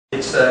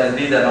It's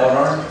indeed an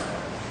honor.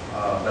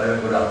 Very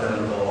good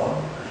afternoon to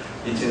all.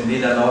 It's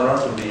indeed an honor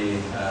to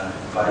be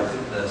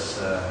invited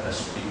as a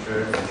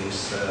speaker to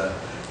this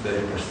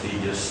very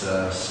prestigious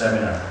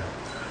seminar.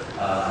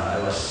 I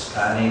was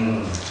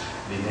scanning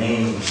the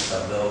names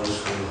of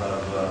those who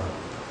have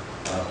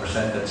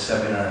presented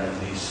seminar in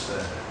this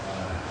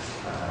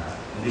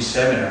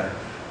seminar,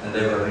 and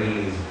they were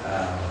really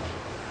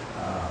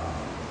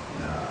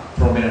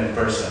prominent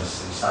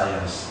persons in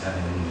science and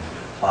in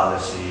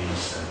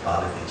policies and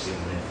politics, even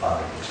in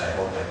politics. I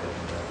hope I could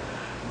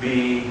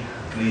be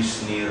at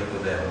least near to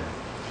them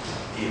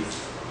if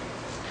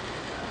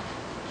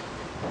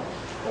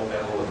hope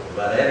I would.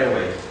 But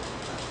anyway,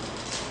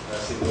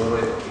 siguro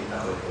ipakita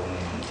ko itong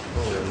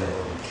picture na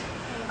ito.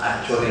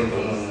 Actually,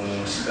 itong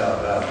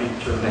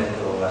picture na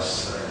ito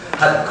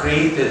had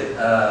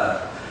created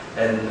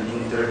an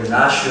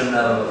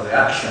international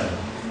reaction.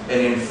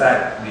 And in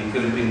fact, the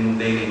Philippine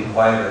Daily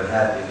Inquirer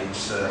had in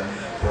its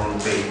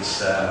front page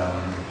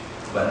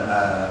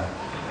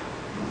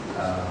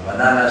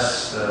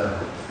bananas,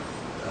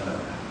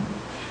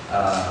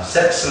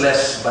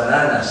 sexless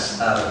bananas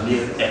are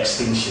near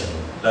extinction.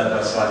 That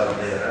was one of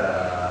their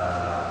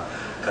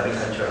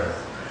caricature.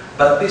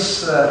 But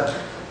this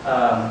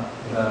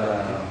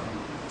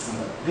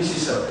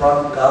is a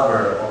front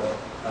cover of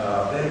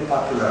very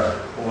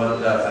popular,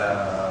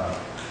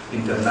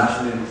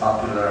 internationally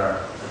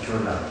popular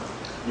journal,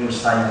 New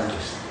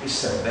Scientist.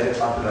 It's a very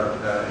popular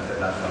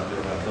international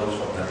journal. Those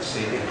who have not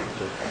seen it,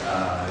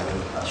 I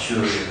will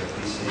assure you that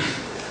this is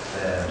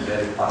a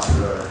very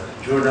popular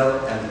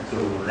journal, and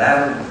to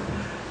land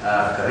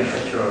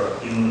caricature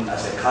in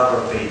as a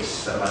cover page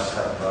must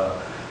have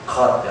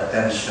caught the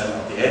attention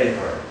of the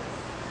editor.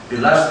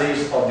 The last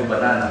days of the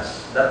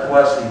bananas, that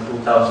was in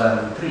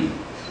 2003,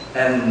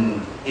 and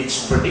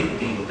it's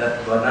predicting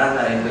that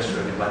banana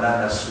industry, the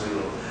bananas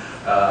will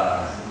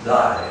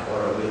die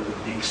or will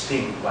be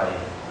extinct by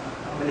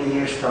how many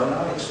years from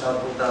now? It's now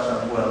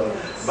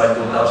 2012. By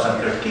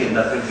 2013,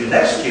 that will be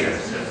next year.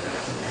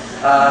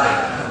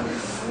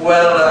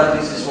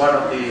 This is one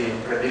of the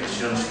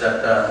predictions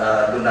that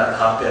do not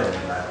happen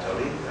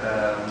actually.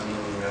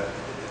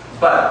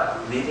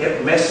 But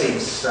the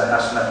message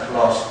has not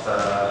lost.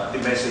 The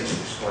message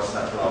was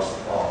not lost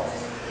at all.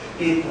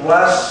 It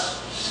was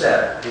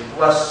said. It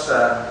was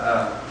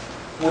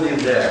put in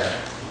there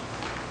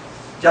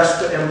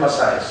just to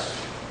emphasize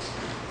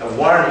a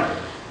warning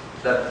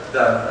that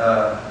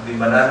the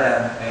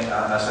banana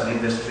as an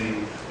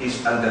industry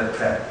is under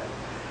threat.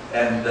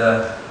 And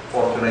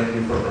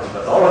fortunately for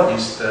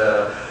dermatologists,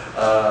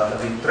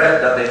 the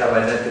threat that they have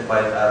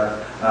identified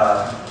are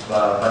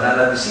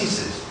banana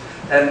diseases.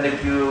 And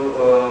if you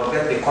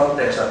get the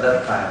context at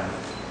that time,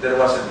 that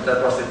was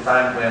the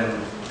time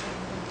when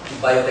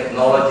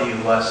biotechnology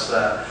was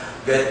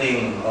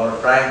getting or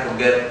trying to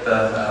get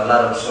a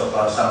lot of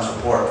some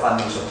support,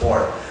 funding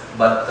support,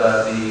 but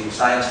the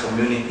science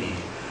community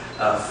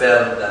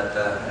felt that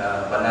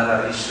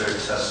banana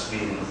research has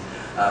been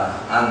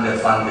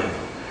underfunded,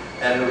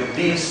 and with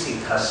this it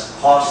has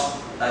caught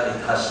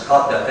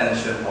the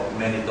attention of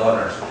many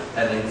donors,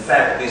 and in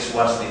fact this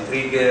was the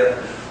trigger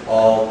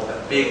of a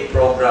big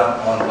program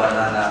on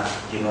banana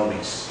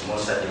genomics,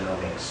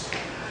 genomics.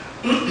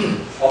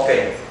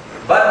 Okay,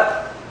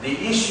 but the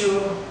issue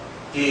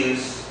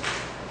is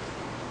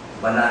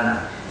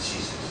banana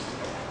diseases.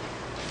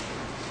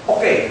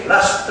 Okay,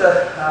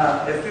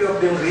 if you have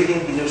been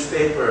reading the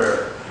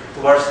newspaper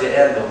towards the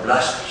end of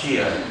last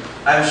year,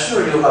 I'm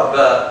sure you have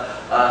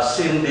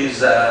seen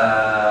these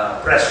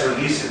press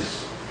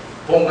releases.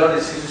 Fungal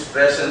diseases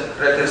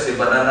threatens the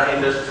banana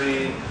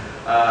industry,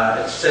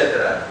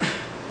 etc.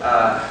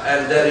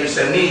 And there is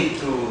a need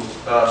to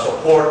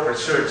support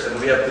research, and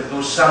we have to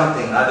do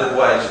something,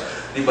 otherwise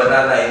the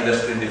banana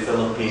industry in the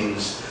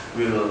Philippines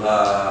will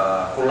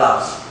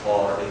collapse,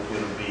 or it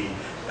will be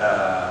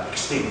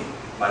extinct,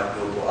 might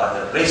go to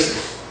other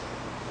places.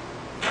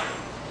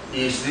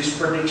 Is this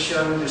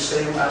prediction the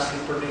same as the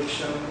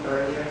prediction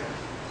earlier?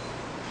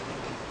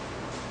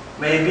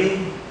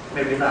 Maybe,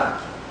 maybe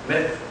not.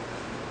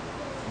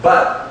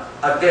 But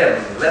again,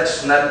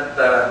 let's not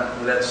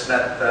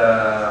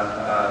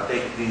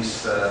take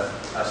this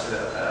as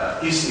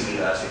easily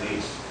as it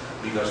is,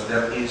 because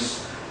there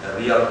is a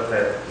real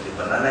threat to the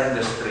banana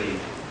industry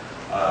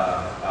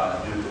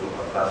due to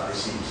plant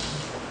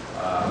disease.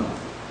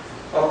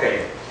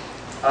 Okay,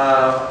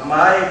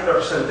 my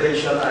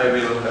presentation, I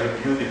will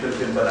review the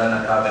Philippine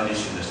banana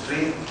Cavendish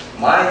industry.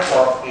 My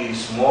talk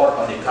is more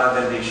on the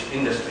Cavendish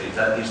industry.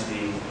 That is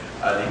the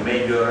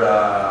major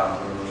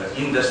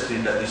industry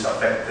that is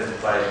affected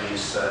by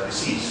this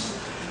disease.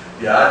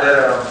 The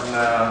other,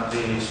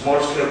 the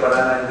small-scale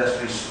banana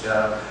industry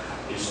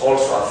is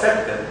also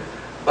affected,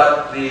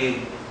 but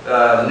the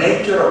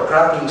nature of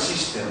cropping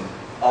system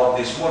of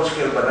the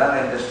small-scale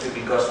banana industry,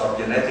 because of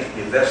genetic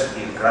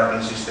diversity,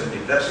 cropping system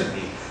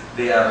diversity,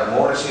 they are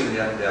more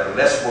resilient, they are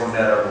less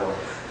vulnerable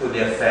to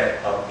the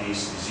effect of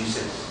these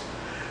diseases.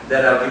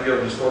 Then I'll give you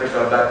a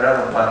historical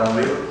background of Fusarium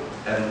Wilt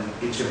and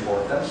its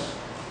importance.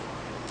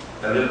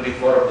 a little bit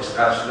more of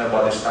discussion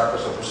about the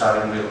status of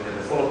Fusarium Wilt in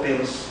the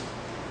Philippines,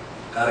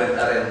 current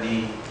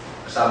R&D,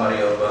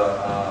 summary of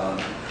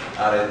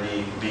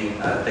R&D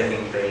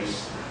taking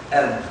place,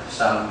 and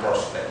some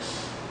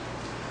prospects.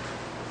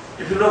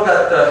 If you look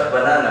at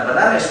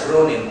banana is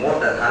grown in more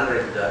than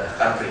 100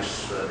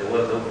 countries the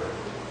world over.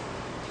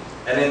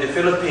 And in the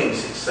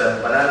Philippines,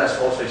 banana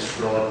also is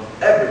grown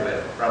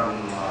everywhere,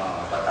 from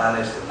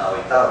Batanes to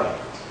Tawi-Tawi.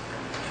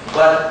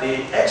 But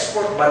the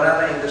export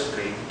banana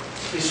industry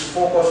is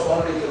focused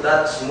only to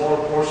that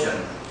small portion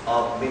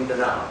of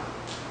Mindanao.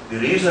 The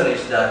reason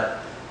is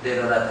that they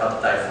do not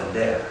have typhoon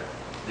there.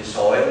 The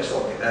soil is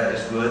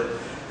good.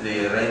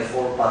 The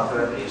rainfall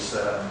pattern is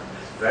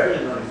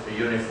very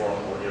uniform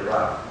all year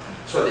round.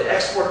 So the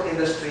export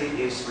industry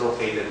is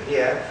located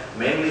here,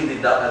 mainly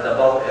the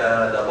Davao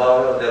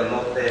del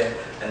Norte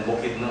and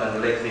Bukidnon,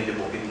 and lately the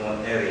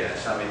Bukidnon area,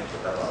 some in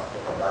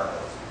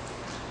Cotabato.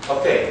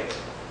 Okay,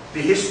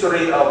 the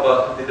history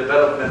of the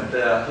development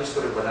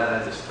history of banana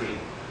industry.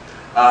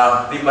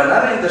 The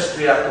banana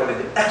industry, actually,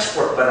 the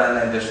export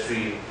banana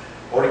industry,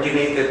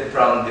 originated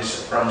from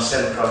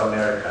Central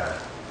America,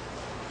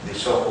 the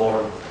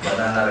so-called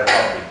Banana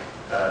Republic.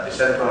 The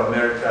Central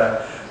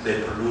America,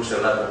 they produce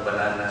a lot of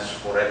bananas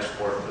for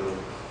export to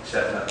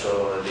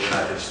the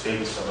United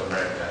States of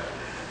America.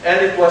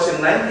 And it was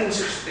in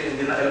 1960,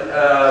 in the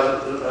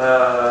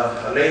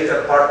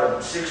later part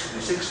of the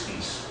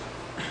 60s,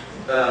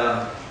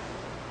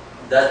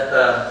 that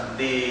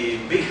the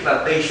big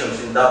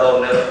plantations in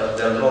Davao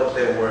del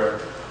Norte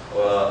were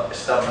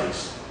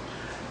established.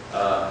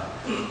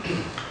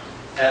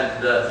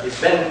 And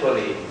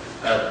eventually,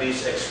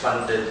 this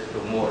expanded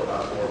to more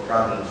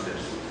provinces.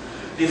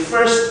 The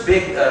first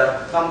big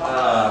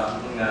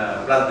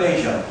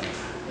plantation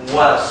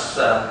was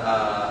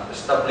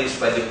established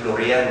by the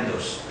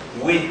Floriendos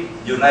with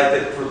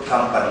United Fruit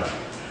Company.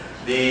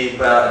 Their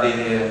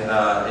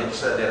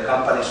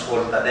company is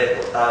called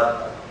TADECO,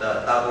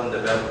 Tabon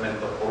Development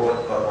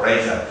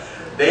Corporation.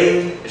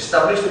 They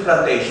established the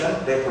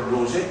plantation, they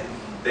produced it.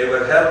 They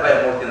were held by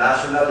a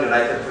multinational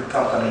United Fruit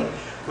Company,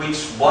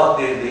 which bought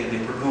the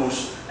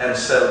produce and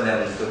sell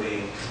them to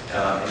the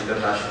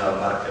international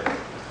market.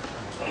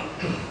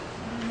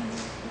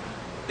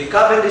 The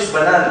Cavendish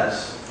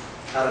bananas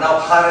are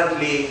now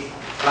currently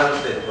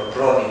planted or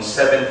grown in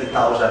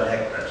 70,000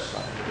 hectares.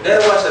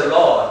 There was a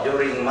law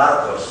during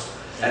Marcos,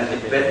 and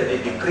it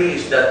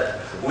decreased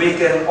that we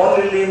can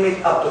only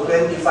limit up to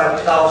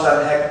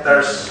 25,000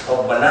 hectares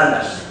of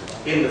bananas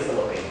in the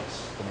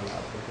Philippines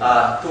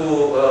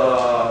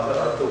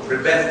to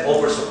prevent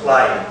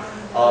oversupply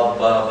of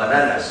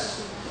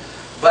bananas.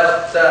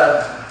 But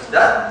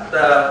that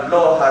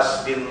law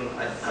has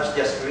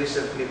just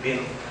recently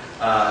been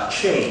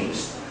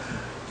changed.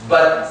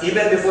 But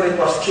even before it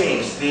was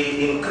changed,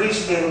 the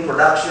increase in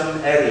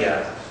production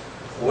area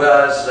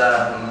was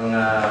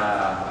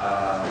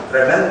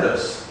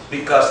tremendous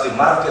because the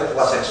market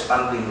was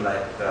expanding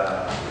like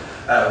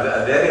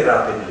very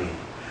rapidly.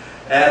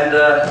 And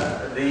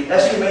the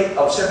estimate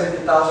of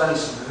 70,000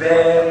 is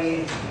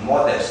very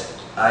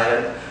modest.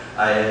 I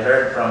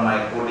heard from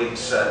my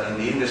colleagues in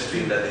the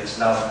industry that it's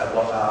now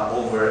about,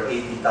 over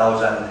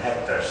 80,000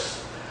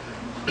 hectares.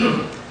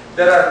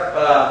 There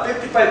are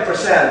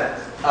 55%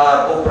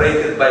 are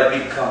operated by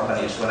big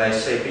companies. When I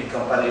say big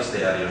companies,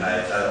 they are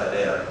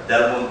they are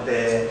Del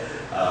Monte,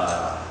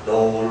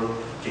 Dole,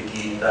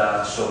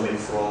 Chiquita,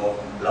 Somifro,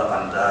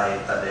 Lapanday,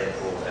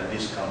 Tadeco, and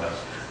these companies.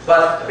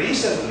 But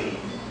recently,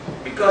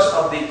 because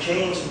of the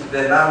change in the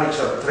dynamics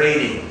of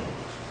trading,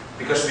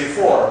 because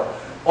before,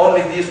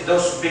 only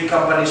those big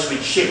companies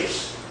with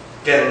ships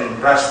can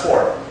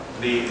transport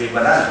the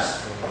bananas.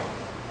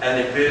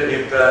 And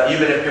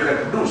even if you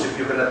can produce, if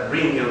you cannot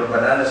bring your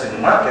bananas in the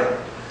market,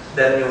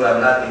 then you are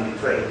not in the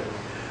trade.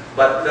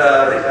 But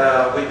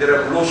with the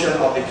revolution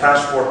of the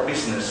transport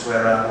business,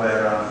 where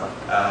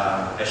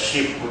a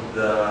ship would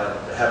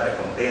have a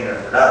container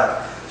for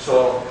that,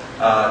 so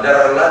there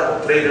are a lot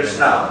of traders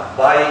now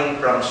buying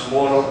from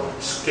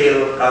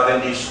small-scale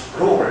Cavendish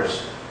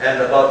growers,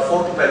 and about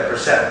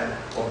 45%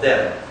 of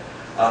them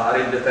are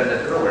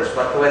independent growers.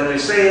 But when we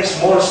say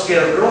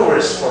small-scale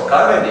growers for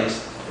Cavendish,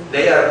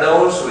 they are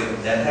those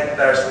with 10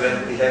 hectares,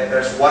 20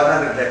 hectares,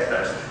 100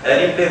 hectares. And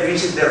if they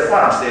visit their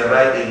farms, they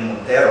ride in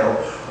Montero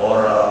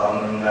or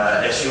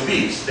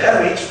SUVs. They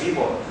are rich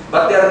people,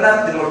 but they are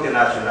not the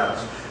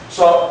multinationals.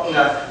 So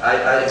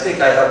I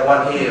think I have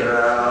one here,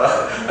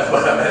 a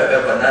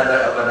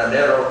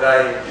bananero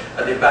guy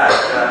at the back.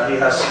 He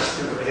has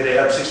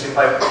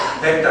 65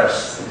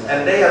 hectares,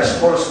 and they are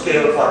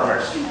small-scale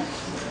farmers.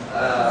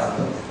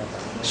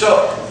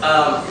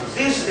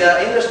 This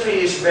industry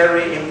is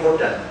very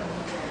important.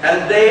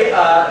 And there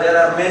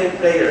are many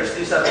players.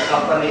 These are the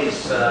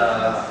companies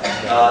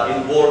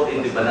involved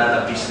in the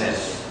banana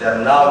business. There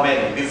are now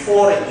many.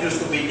 Before, it used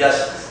to be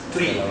just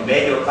 3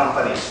 major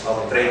companies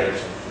of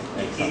traders: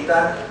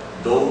 Nikita,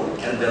 Dole,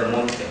 and Del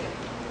Monte.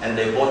 And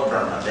they bought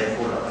from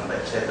Tadeco,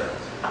 etc.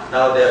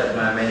 Now there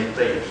are many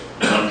players.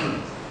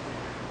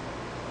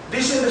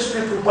 This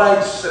industry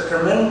provides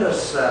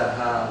tremendous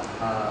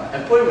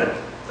employment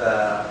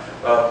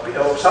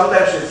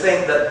Sometimes you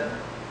think that,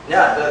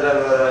 yeah,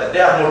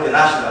 they are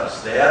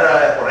multinationals, they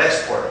are for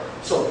export.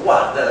 So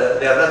what?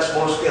 They are not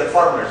small-scale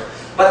farmers.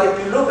 But if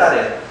you look at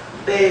it,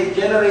 they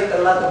generate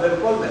a lot of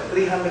employment,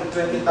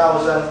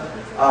 320,000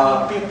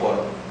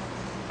 people.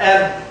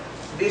 And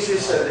this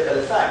is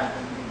the fact.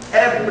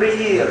 Every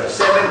year,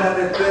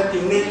 720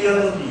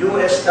 million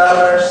US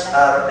dollars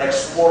are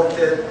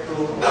exported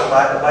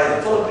by the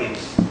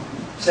Philippines.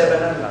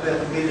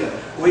 720 million.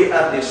 We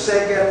are the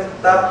second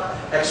top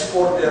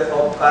exporter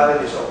of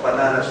cavities of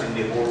bananas in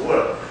the whole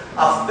world,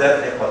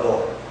 after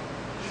Ecuador.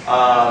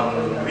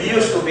 We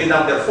used to be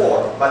number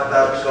 4, but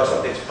because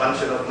of the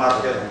expansion of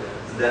market,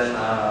 then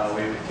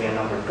we became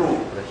number 2.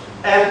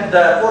 And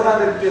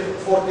 $414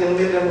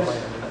 million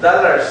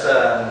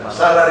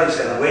salaries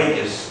and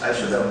wages. I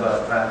should have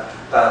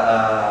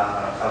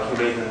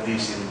calculated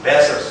this in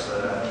pesos,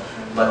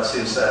 but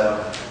since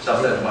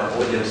sometimes my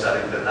audience are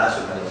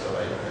international, so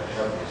I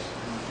have this.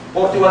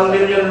 41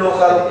 million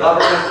local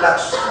government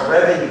tax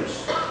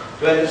revenues,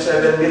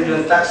 27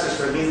 million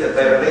taxes remitted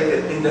by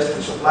related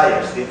industry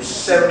suppliers, the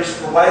service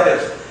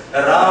providers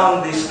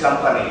around this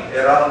company,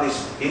 around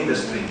this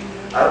industry,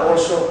 are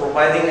also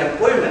providing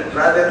employment.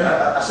 Rather,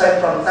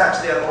 aside from tax,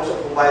 they are also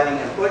providing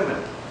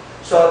employment.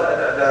 So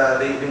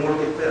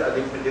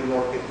the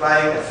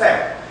multiplying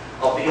effect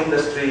of the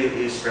industry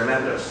is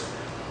tremendous.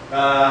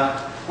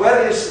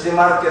 Where is the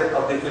market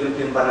of the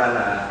Philippine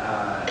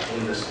banana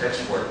industry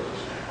export?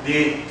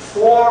 The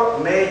 4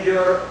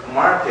 major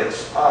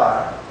markets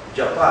are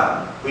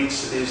Japan,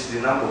 which is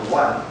the number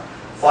 1,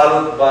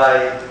 followed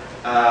by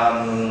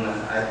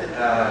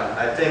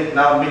I think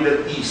now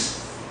Middle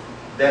East,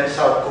 then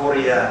South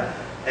Korea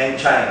and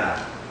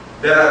China.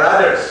 There are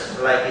others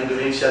like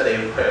Indonesia, they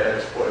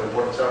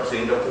export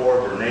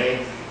Singapore,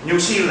 Brunei, New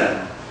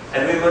Zealand,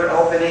 and we were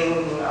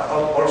opening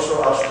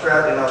also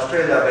in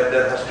Australia, but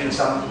there has been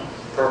some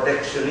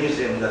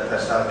protectionism that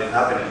has been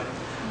happening.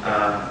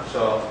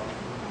 So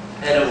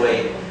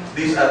anyway,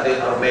 these are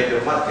our major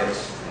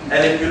markets.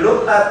 And if you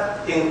look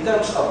at in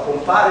terms of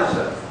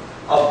comparison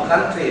of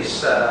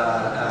countries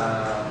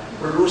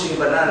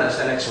producing bananas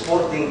and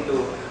exporting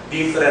to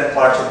different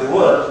parts of the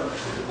world,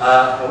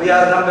 we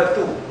are number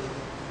 2.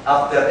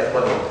 After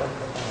Ecuador.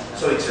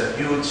 So it's a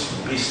huge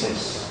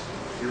business.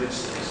 Huge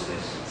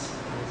business.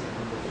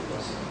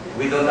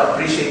 We don't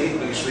appreciate it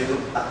because we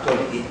don't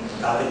actually eat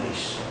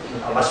cavendish.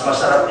 Mas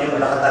masarap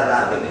yung nakatan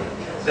natin eh.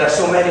 There are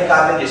so many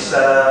cavendish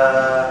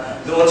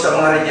doon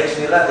sa mga rejects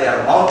nila, they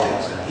are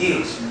mountains and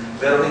hills.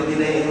 Pero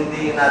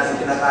hindi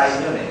natin kinakain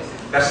yun eh.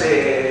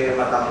 Kasi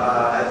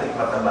I think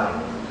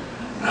matabang.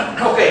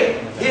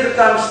 Okay, here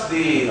comes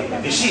the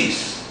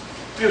disease.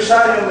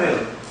 Fusarium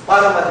Wilt,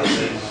 Panama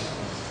disease.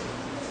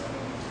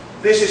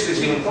 This is the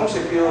symptoms.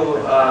 If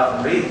you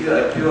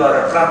if you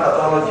are a plant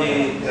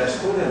pathology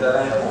student, and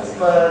I hope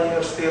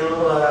you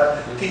still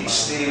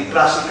teach the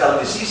classical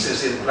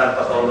diseases in plant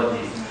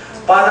pathology.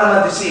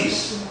 Panama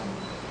disease.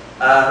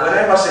 When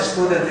I was a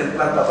student in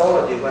plant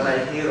pathology, when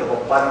I hear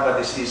about Panama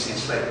disease,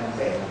 it's like,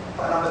 okay,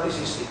 Panama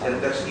disease, it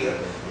enters here,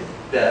 it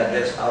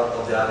gets out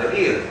of the other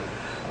ear.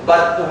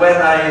 But when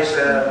I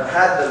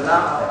had the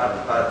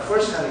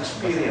first-hand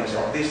experience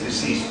of this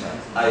disease,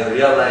 I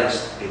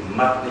realized the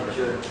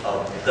magnitude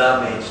of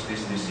damage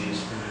this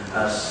disease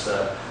has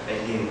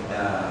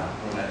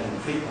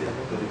inflicted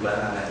to the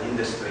banana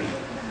industry.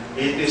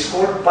 It is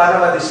called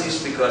Panama disease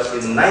because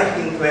in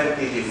 1920,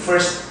 the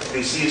first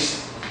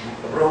disease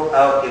broke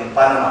out in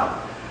Panama.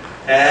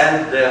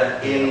 And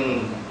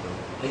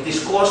it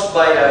is caused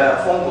by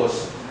a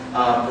fungus,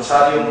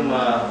 Fusarium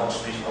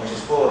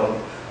oxysporum,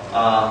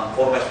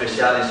 forma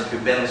specialis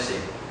cubense.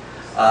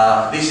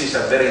 This is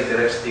a very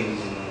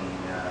interesting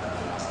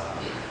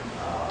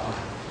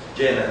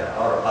genera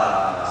or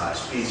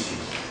species.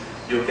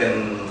 You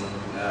can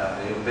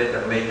you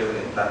better major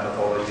in plant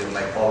pathology and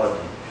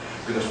mycology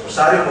because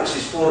Fusarium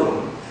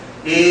oxysporum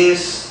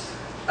is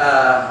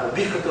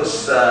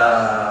ubiquitous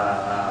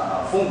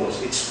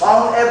fungus. It's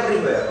found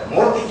everywhere,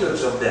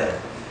 multitudes of them.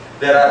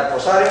 There are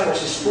Fusarium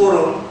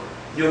oxysporum.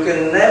 You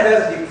can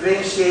never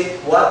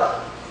differentiate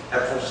what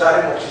a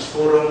Fusarium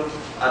oxysporum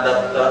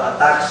that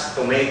attacks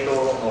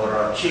tomato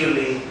or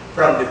chili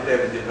from the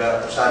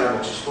Fusarium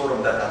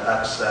oxysporum that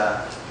attacks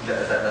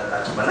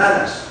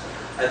bananas.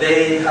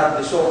 They have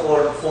the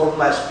so-called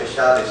forma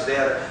specialis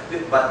there,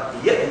 but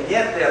yet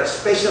they are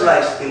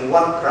specialized in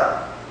one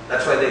crop.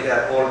 That's why they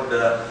are called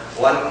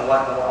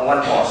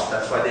one host.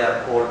 That's why they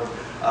are called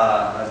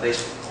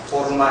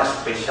forma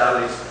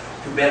specialis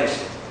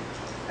cubense.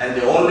 And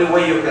the only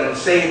way you can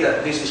say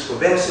that this is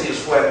cubense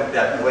is when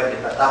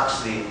it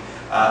attacks the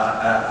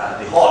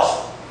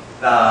host,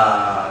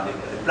 the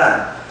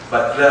plant.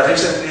 But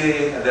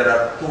recently there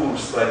are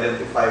tools to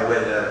identify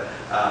whether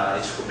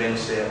it's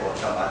cubense or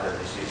some other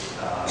disease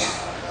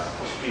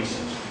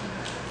species.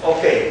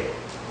 Okay,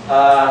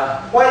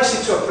 why is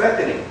it so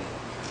threatening?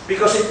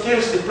 Because it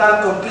kills the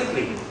plant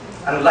completely.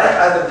 Unlike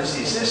other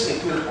diseases,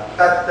 it will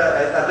cut,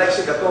 like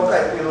Sigatoka,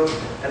 it will,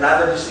 and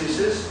other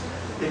diseases,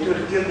 it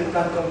will kill the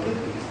plant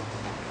completely.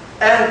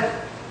 And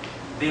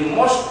the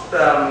most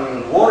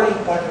worrying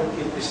part of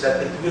it is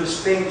that it will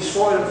stain the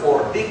soil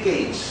for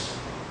decades,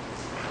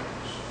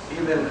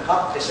 even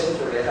half a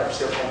century. I have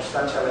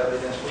circumstantial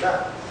evidence for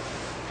that.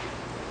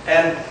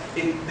 And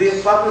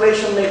the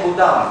population may go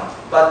down,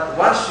 but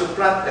once you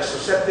plant a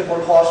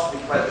susceptible host,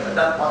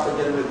 that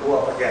pathogen will go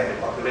up again.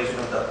 The population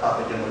of that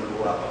pathogen will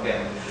go up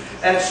again.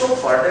 And so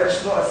far, there is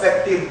no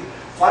effective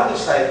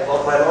fungicide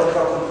or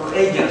biological control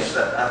agents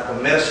that are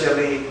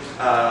commercially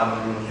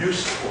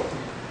useful.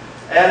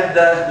 And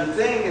the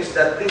thing is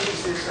that this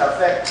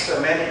affects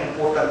many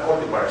important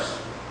cultivars.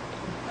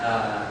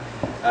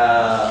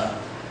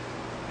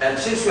 And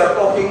since we are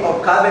talking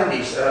of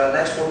Cavendish,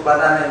 export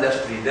banana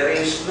industry, there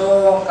is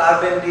no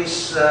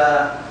Cavendish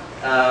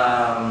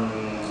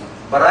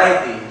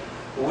variety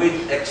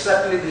with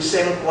exactly the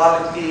same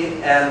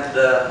quality and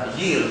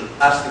yield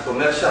as the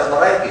commercial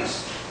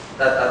varieties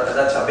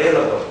that's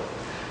available.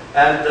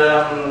 And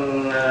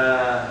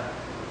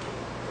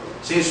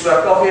since we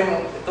are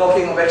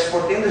talking of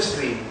export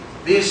industry,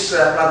 these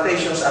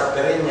plantations are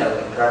perennial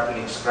in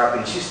cropping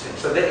system.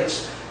 So that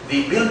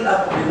the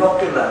build-up of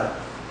inocula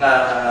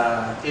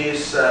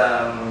is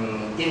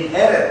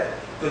inherent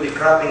to the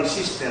cropping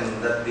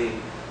system that the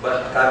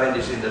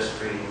Cavendish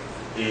industry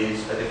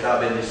is, the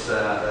Cavendish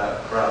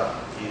crop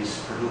is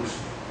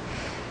produced.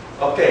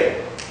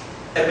 Okay,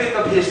 a bit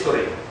of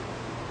history.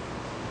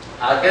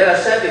 Again, I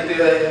said it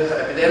was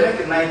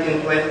epidemic in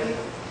 1920.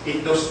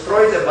 It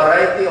destroyed a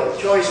variety of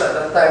choice at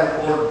that time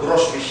called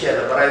Gros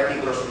Michel, a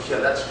variety Gros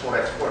Michel, that's for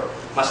export.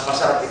 Mas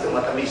masarap ito,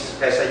 matamis,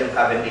 kaysa yung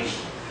Cavendish.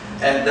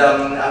 And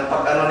ang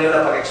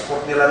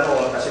pag-export nila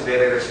noon, kasi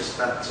very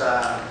resistant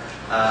sa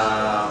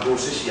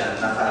bruises yan,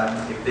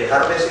 if they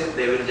harvest it,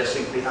 they will just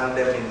simply hang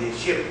them in the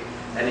ship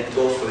and it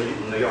goes to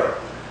New York.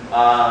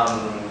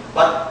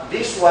 But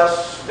this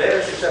was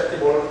very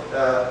susceptible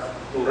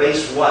to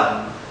race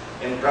 1.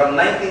 And from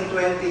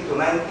 1920 to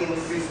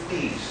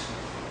 1950s,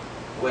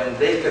 when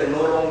they can no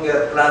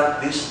longer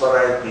plant this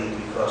variety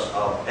because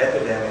of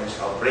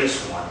epidemics of race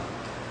 1,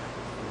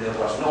 there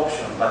was no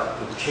option but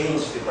to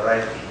change the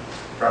variety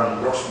from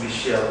Gros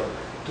Michel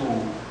to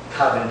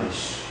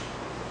Cavendish.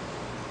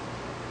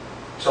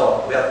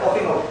 So we are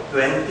talking of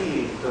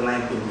 20 to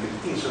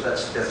 1950, so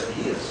that's 30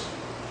 years.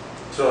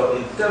 So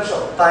in terms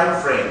of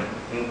time frame,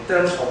 in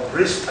terms of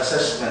risk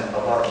assessment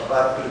of our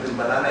Philippine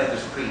banana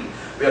industry,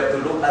 we have to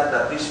look at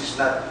that this is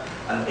not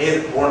an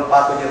airborne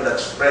pathogen that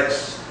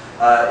spreads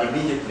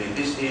immediately.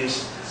 This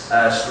is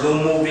a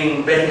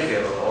slow-moving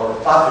vehicle or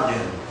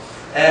pathogen.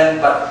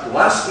 But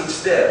once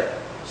it's there,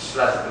 it's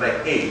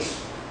like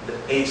AIDS. The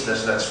AIDS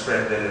does not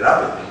spread very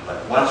rapidly.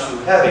 But once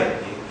you have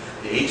it,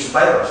 the AIDS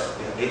virus,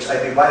 the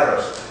HIV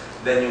virus,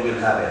 then you will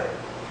have it.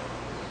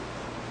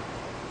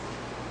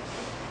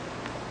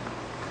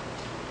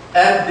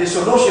 And the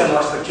solution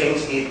was to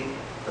change it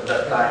at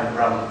that time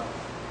from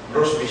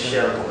Gros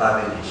Michel to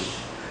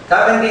Cavendish.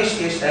 Cavendish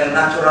is a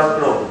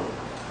natural clone.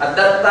 At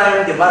that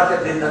time, the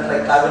market did not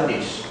like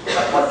Cavendish.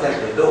 But what can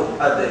they do?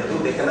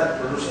 They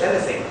cannot produce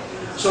anything.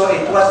 So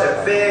it was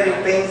a very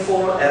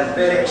painful and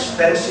very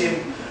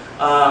expensive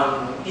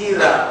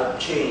era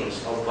of change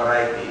of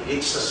variety.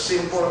 It's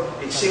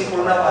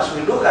simple now as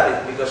we look at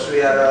it because we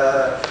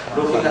are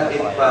looking at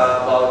it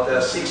about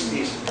 60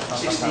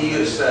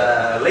 years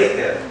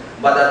later.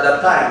 But at that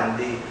time,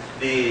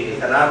 the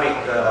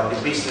economic, the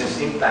business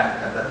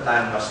impact at that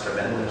time was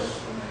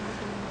tremendous.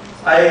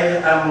 I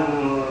am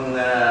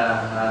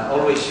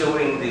always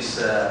showing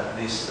this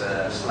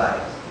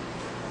slide.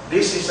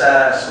 This is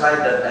a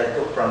slide that I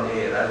took from the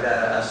air,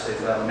 as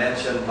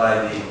mentioned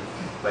by the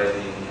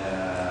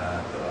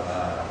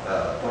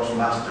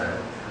Toastmaster.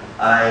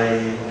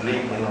 I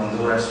lived in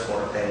Honduras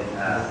for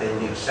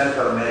 10 years,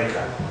 Central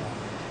America,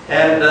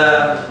 and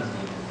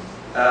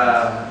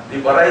the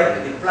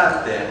variety, the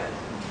plant there.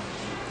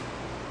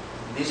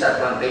 These are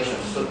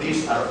plantations. So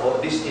this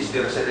is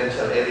the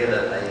residential area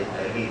that I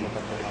live.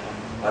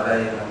 What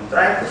I am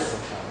trying to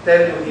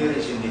tell you here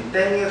is in the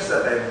 10 years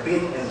that I've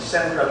been in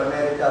Central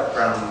America,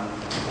 from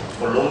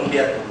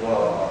Colombia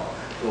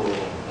to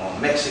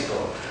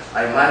Mexico,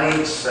 I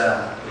managed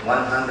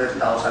 100,000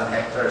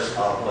 hectares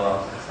of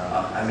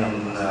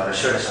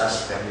research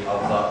aspect of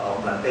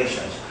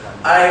plantations.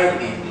 I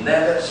did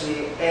never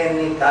see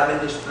any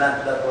Cavendish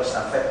plant that was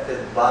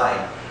affected by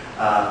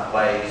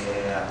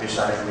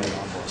Fusarium Wilt,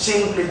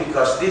 simply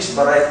because this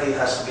variety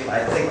has been,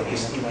 I think,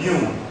 is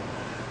immune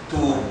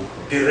to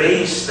the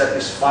race that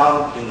is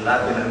found in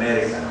Latin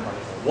America.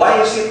 Why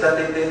is it that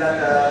it did not,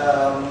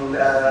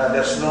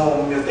 there's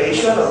no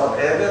mutation or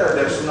whatever, or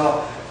there's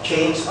no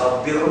change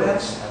of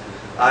virulence?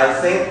 I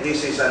think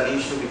this is an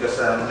issue because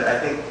I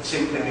think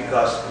simply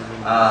because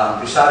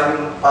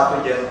Fusarium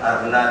pathogens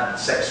are not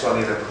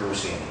sexually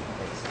reproducing,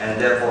 and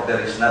therefore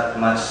there is not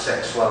much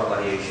sexual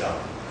variation.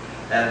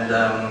 And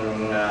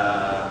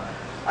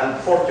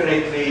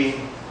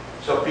unfortunately,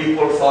 so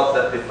people thought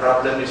that the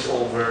problem is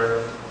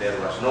over. There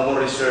was no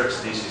more research.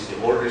 This is the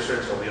old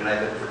research of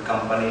United Fruit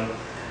Company,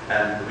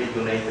 and we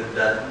donated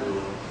that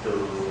to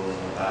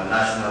a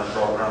national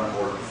program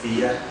called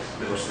FIA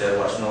because there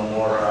was no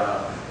more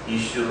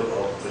issue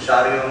of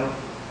Fusarium.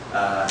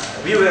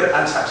 We were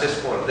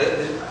unsuccessful.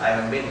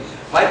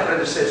 My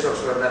predecessors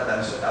were not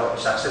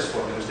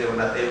successful because they were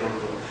not able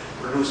to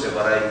produce a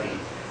variety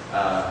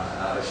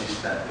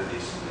resistant to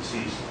this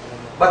disease.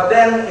 But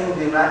then in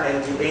the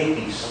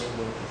 80s,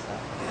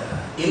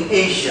 in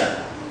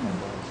Asia,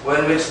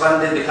 when we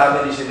expanded the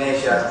cavendish in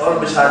Asia, all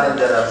of a sudden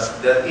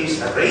there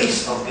is a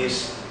race of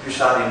this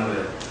Fusarium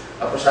wilt,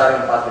 a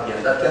Fusarium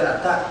pathogen that can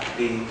attack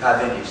the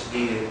cavendish,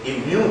 the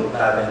immune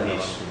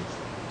cavendish.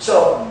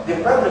 So the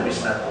problem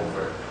is not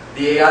over.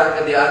 The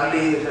ugly,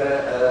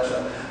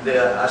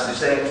 as they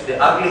say,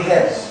 the ugly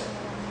heads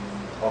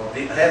of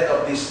the head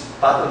of this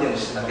pathogen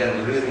is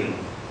again rearing.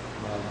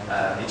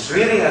 It's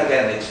rearing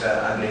again its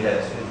ugly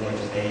heads in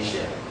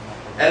Asia,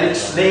 and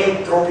it's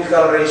named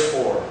tropical race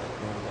 4.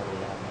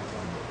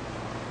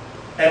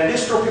 And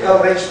this tropical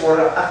race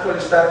 4 actually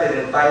started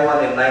in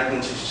Taiwan in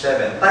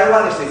 1967.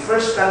 Taiwan is the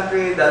first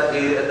country that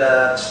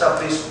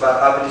established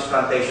cavendish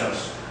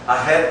plantations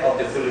ahead of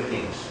the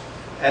Philippines.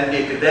 And the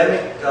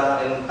epidemic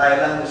in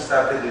Thailand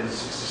started in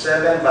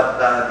 1967, but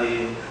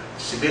the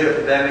severe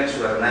epidemics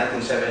were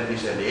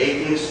 1970s and the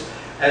 80s.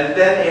 And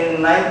then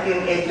in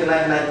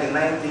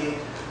 1989-1990,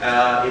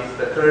 it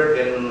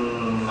occurred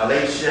in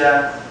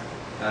Malaysia.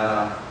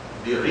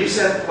 The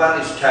recent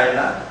one is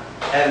China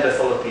and the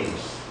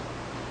Philippines.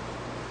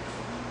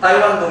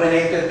 Taiwan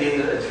dominated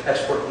the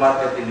export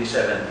market in the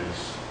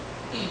 70s.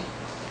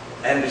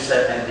 And the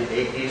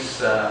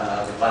 80s,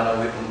 the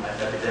Fusarium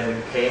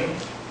epidemic came.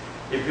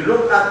 If you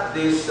look at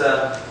this,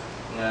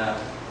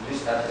 this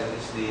is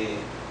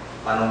the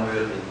Fusarium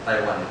wilt in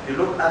Taiwan. If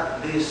you look at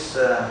this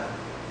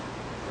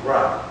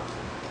graph,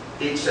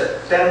 it's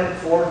a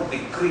tenfold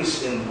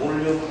decrease in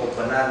volume of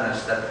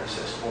bananas that is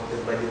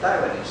exported by the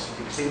Taiwanese,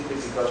 simply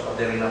because of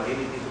their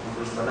inability to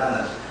produce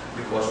bananas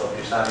because of the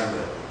Fusarium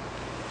wilt.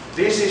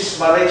 This is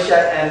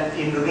Malaysia and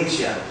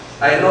Indonesia.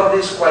 I know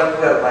this quite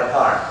well by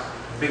heart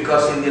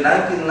because in the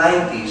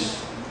 1990s,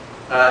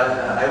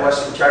 I was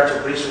in charge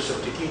of research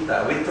of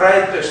Chiquita. We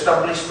tried to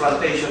establish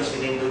plantations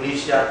in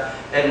Indonesia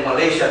and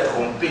Malaysia to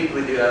compete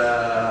with the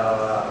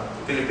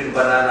Philippine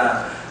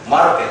banana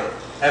market,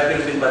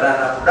 Philippine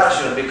banana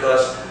production,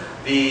 because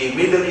the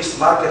Middle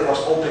East market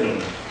was opening.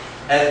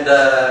 And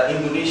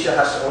Indonesia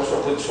has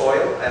also good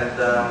soil and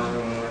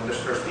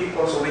industrious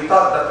people, so we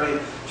thought that we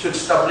should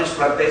establish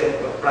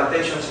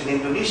plantations in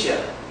Indonesia.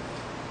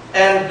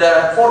 And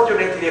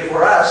fortunately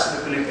for us,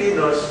 the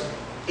Filipinos,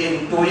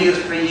 in 2 years,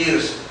 3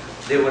 years,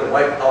 they were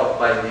wiped out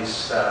by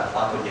this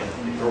pathogen,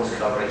 the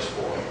tropical race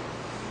 4.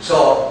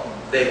 So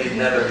they did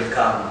never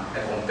become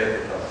a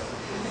competitor.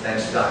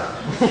 Thanks God.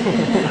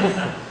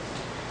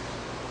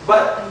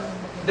 But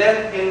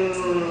then in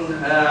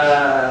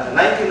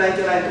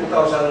 1999-2001,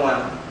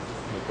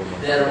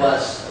 there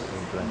was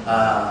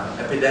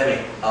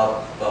epidemic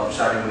of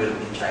Fusarium wilt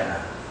in China.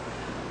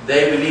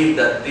 They believe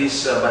that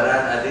this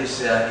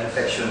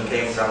infection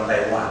came from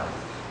Taiwan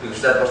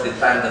because that was the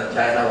time that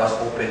China was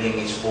opening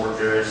its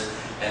borders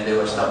and they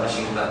were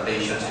establishing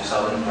plantations in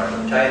southern part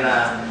of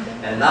China.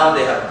 And now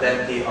they have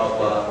plenty of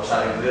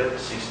Fusarium wilt,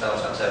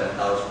 6,000, 7,000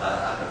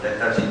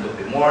 hectares. It could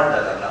be more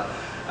that are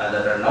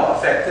now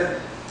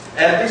affected.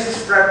 And this is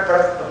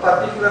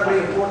particularly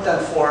important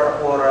for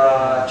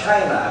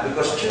China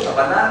because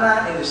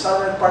banana in the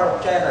southern part of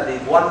China, the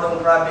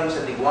Guangdong province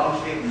and the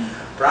Guangxi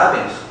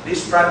province,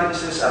 these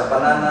provinces are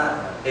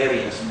banana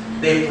areas.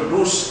 They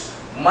produce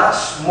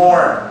much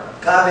more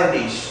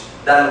cavendish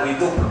than we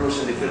do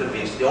produce in the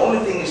Philippines. The only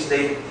thing is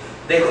they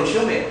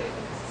consume it.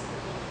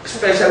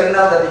 Especially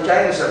now that the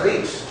Chinese are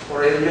rich.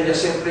 Or you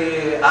just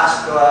simply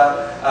ask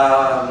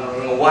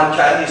one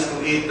Chinese to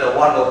eat 1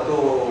 or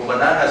 2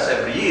 bananas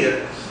every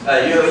year.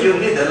 You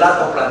need a lot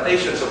of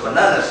plantations of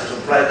bananas to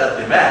supply that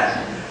demand.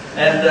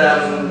 And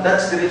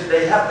that's the reason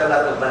they have a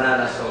lot of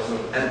bananas also.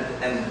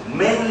 And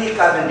mainly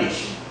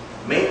Cavendish.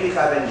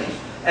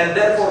 And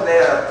therefore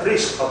they are at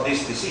risk of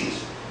this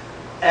disease.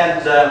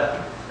 And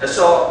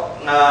so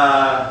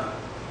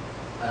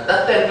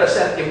that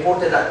 10%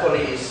 imported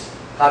actually is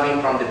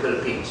coming from the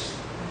Philippines.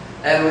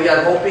 And we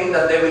are hoping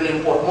that they will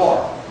import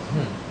more.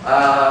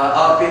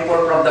 Our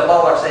people from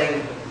Davao are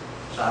saying,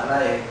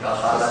 sana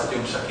kakalat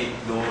yung sakit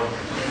doon.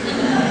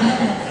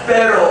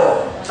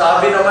 Pero,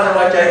 sabi naman ng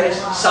mga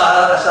Chinese,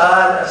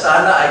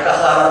 sana ay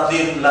kakalat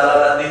din,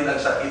 lalala din ang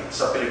sakit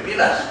sa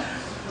Pilipinas.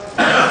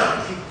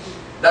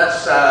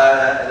 That's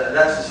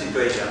the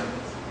situation.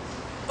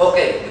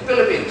 Okay, the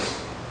Philippines.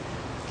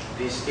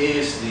 This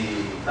is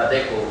the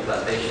Tadeco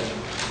plantation.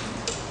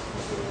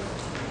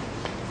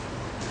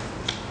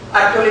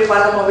 Actually,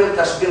 Panama wilt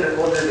has been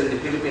recorded in the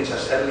Philippines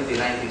as early the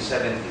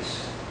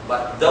 1970s.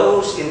 But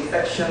those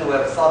infections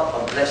were thought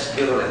of less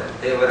virulent.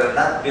 They were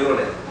not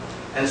virulent.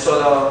 And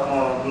so,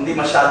 hindi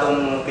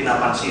masyadong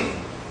pinapansin.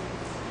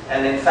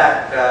 And in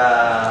fact,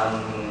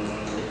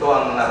 ito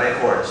ang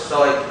records.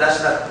 So it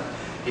does not,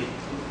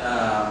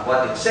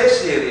 what it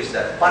says here is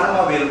that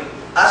Panama wilt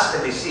as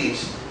a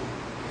disease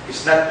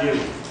is not new.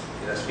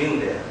 It has been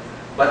there.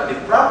 But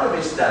the problem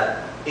is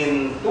that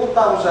in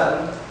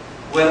 2000,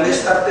 when we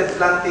started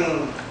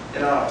planting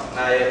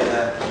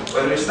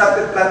when we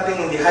started planting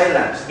in the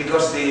highlands,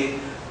 because the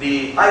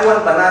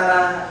Taiwan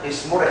banana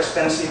is more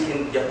expensive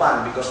in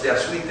Japan because they are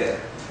sweeter.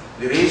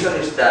 The reason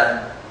is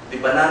that the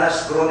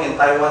bananas grown in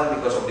Taiwan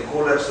because of the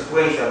cooler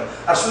situation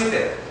are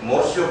sweeter,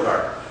 more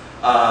sugar,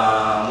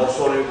 more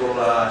soluble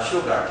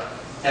sugar.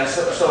 And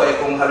so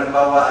kung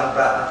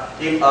halimbawa,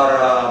 if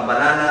our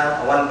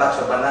banana, one box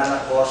of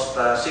banana cost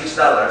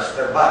 $6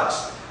 per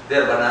box,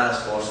 their bananas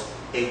cost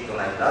 $8 to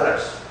 $9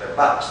 per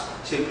box,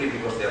 simply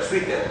because they are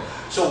sweeter.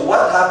 So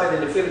what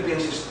happened in the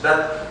Philippines is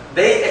that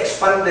they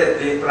expanded,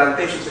 the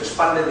plantations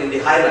expanded in the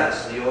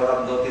highlands. You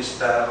have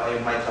noticed, you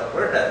might have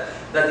heard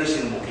that is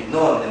in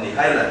Bukidnon, in the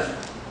highlands.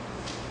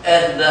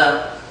 And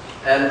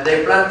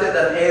they planted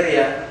an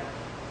area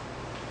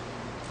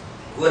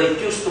where it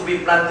used to be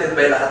planted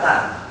by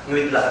Lahatan,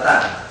 with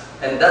Lahatan.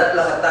 And that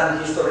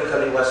Lahatan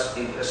historically was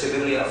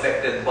severely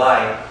affected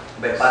by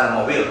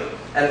Panama wilt.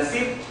 And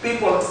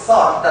people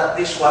thought that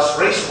this was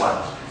race one.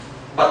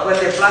 But when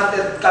they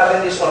planted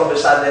Cavendish, all of a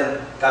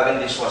sudden,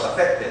 Cavendish was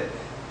affected.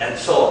 And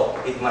so,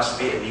 it must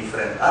be a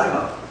different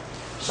animal.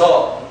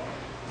 So,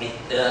 the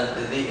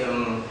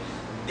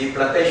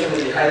plantation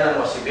in the highland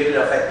was severely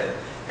affected.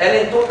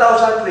 And in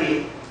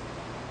 2003,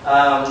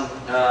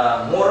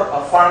 more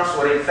farms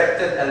were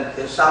infected, and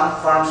some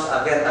farms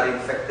again are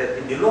infected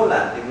in the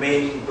lowland, the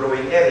main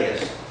growing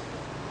areas.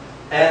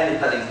 And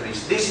it had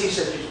increased. This is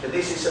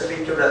a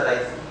picture that I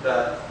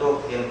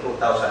took in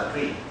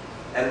 2003.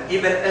 And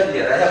even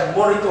earlier, I have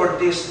monitored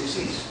this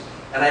disease.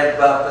 And I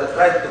have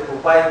tried to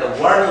provide a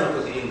warning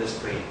to the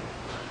industry.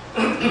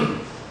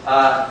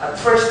 At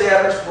first, they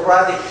are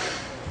sporadic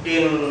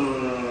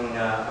in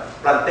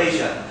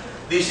plantation.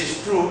 This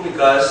is true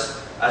because,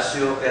 as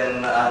your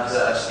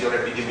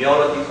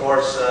epidemiology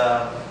course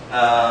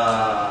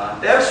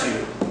tells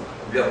you,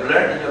 we have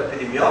learned in your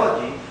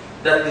epidemiology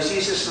that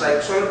diseases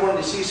like soil-borne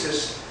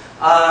diseases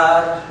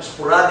are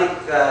sporadic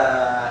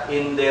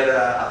in their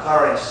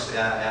occurrence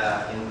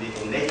in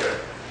nature.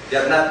 They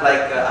are not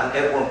like an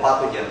airborne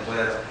pathogen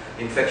where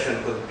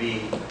infection could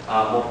be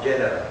more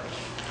general.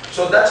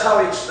 So that's how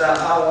it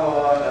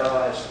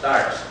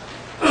starts.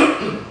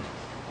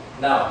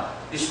 Now,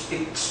 it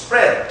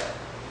spread,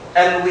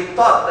 and we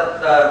thought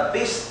that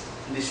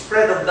the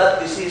spread of that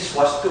disease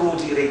was through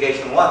the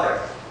irrigation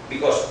water,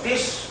 because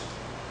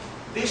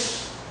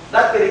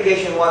that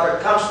irrigation water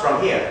comes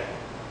from here,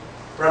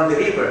 from the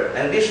river,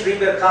 and this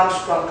river comes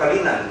from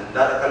Kalinan.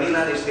 That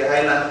Kalinan is the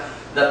highland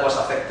that was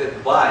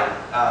affected by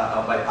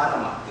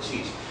Panama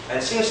disease.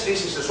 And since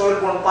this is a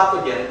soil-borne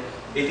pathogen,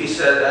 it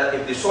is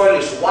if the soil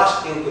is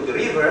washed into the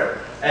river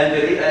and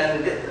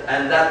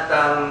that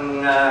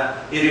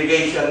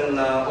irrigation,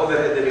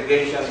 overhead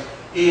irrigation,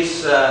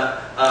 is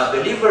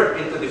delivered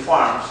into the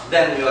farms,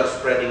 then you are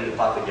spreading the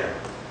pathogen.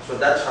 So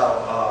that's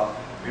how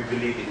we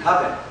believe it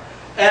happened.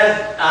 And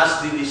as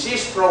the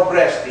disease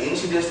progressed, the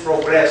incidence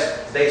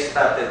progressed, they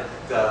started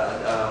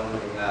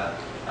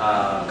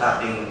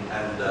cutting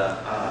and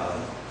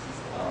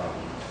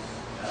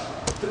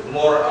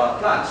more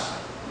plants.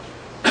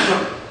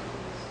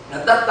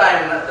 At that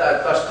time,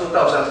 it was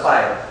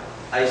 2005,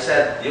 I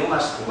said, you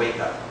must wake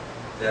up.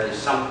 There is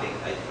something.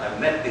 I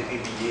met the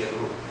PPGA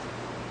group.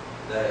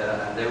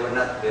 They were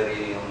not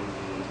very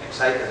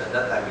excited at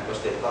that time because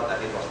they thought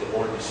that it was the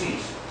old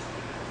disease.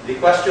 The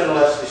question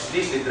was, is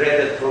this the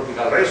dreaded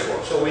tropical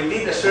racewort? So we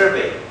did a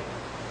survey.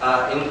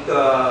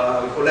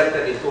 We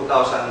collected in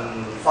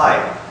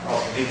 2005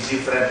 of these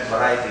different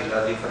varieties,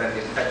 different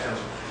infections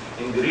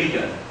in the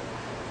region.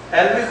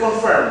 And we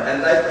confirmed,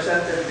 and I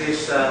presented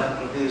this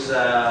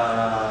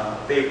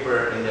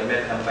paper in the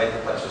American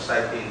Phytopath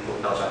Society in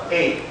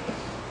 2008.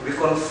 We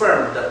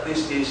confirmed that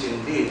this is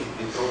indeed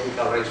the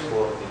tropical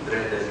racewort, the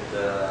dreaded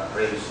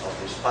race of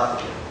this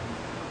pathogen.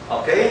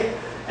 Okay?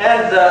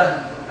 And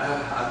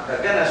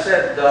again, I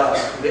said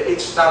it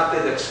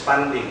started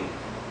expanding.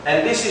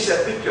 And this is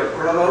a picture,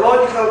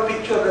 chronological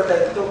picture that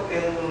I took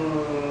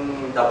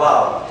in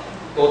Davao,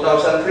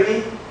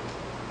 2003,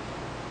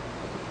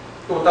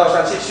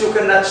 2006. You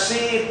cannot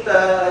see it,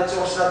 it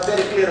was not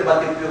very clear,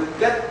 but if you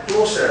get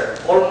closer,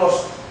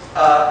 almost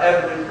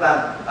every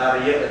plant,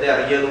 they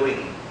are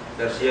yellowing.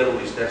 There's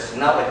yellowish, there's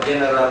now a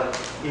general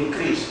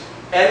increase.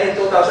 And in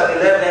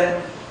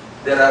 2011,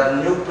 there are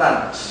new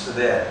plants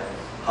there,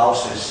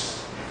 houses.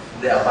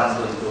 They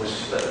abandoned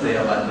those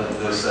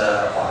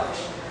farms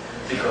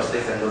because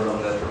they can no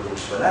longer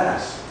produce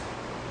bananas.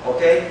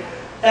 Okay?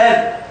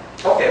 And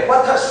okay,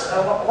 what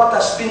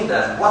has been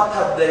done? What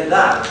have they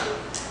done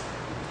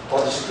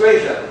for the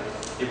situation?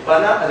 The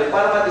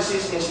Panama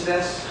disease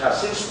incidence has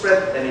since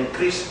spread and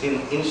increased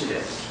in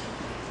incidence.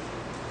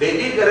 They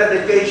did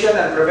eradication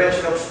and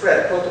prevention of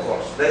spread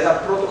protocols. They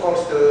have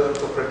protocols to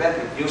prevent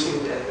it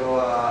using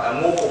a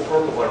MOCO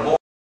protocol. MOCO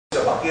is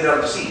a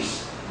bacterial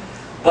disease.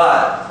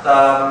 But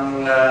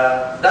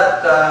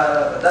that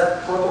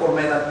protocol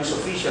may not be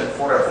sufficient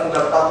for a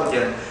fungal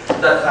pathogen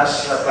that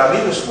has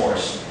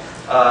chlamydospores.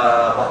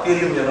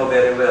 Bacterium, you know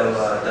very well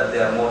that they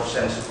are more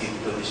sensitive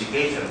to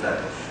desiccation than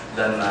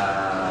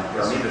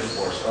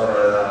chlamydospores or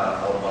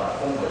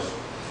fungus.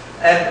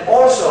 And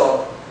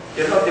also,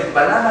 You know, the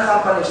banana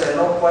companies, I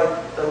know quite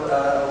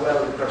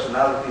well the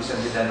personalities and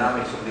the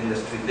dynamics of the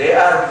industry. They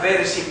are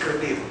very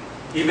secretive.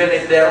 Even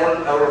if they're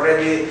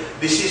already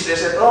deceased, they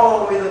said,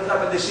 oh, we don't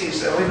have a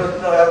disease, we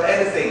don't have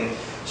anything.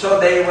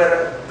 So they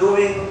were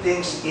doing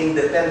things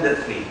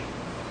independently.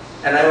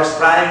 And I was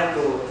trying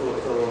to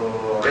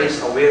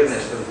raise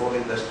awareness to the whole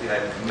industry.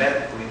 I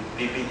met with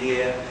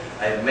BPDA,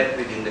 I met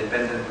with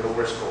independent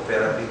growers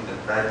cooperative and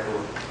tried to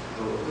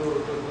do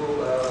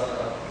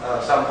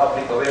some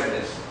public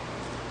awareness.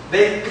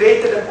 They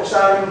created a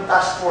Fusarium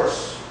task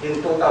force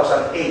in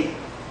 2008,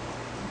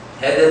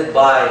 headed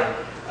by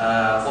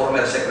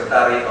former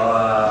Secretary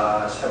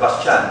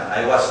Sebastian.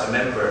 I was a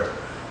member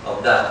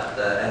of that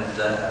and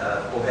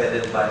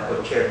co-headed by,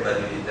 co-chaired by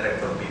the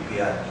director of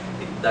BPI.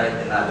 It died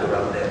a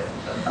natural death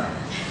at that time.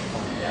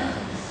 Yeah.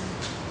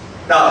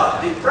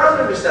 Now, the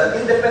problem is that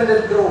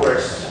independent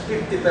growers,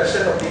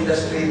 50% of the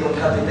industry don't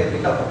have the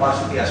technical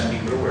capacity as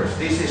big growers.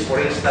 This is, for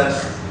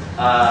instance,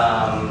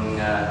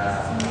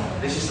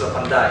 this is the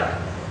Panday.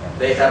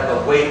 They have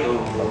a way to,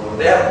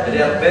 they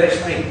are very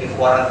strict in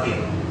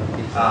quarantine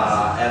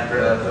and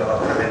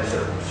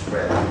prevention of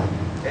spread.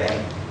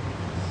 Okay.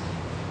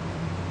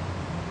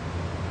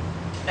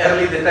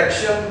 Early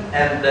detection,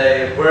 and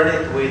they burn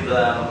it with,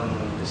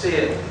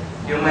 see,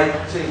 you might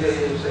say,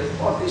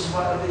 oh, these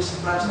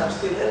plants are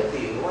still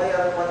healthy. What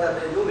are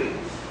they doing?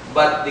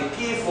 But the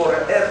key for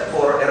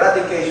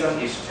eradication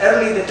is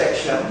early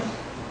detection,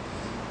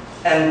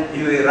 and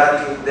you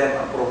eradicate them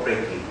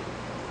appropriately.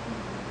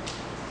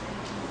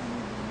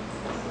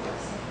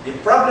 The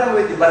problem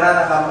with the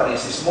banana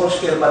companies, the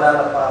small-scale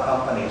banana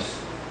companies,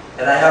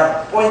 and I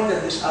have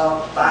pointed this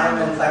out time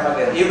and time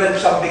again, even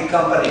some big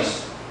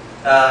companies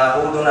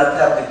who do not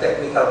have the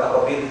technical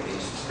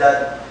capabilities, is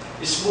that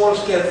the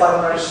small-scale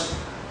farmers,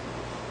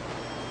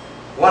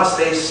 once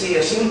they see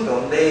a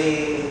symptom,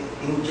 they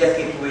inject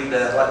it with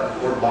what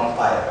we call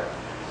vampire.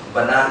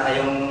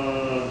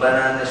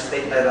 Banana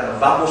stake,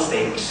 bamboo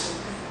stakes,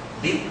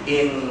 dip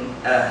in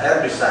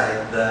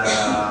herbicide,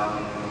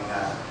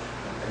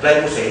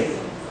 glyphosate,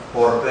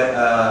 for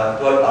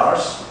 12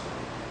 hours,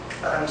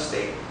 parang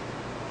steak.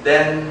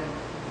 Then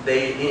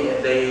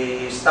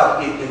they stuff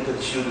it into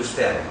the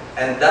pseudostem,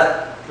 and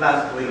that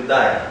plant will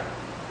die.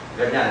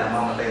 Ganyan,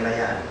 namamatay na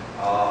yan.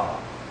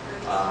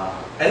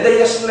 And they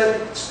just let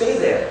it stay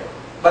there.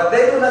 But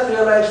they do not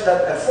realize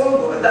that a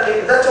fungus,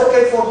 that's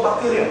okay for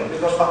bacterium,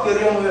 because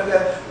bacterium,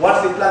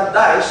 once the plant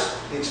dies,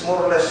 it's more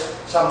or less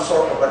some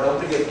sort of an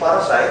obligate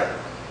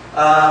parasite.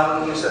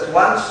 Is that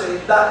once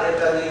the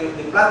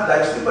plant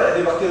dies, the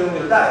bacterium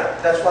will die.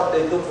 That's what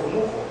they do for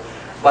muco.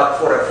 But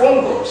for a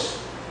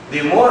fungus,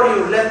 the more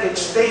you let it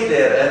stay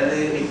there and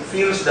it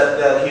feels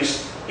that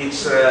its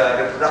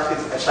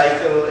reproductive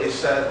cycle is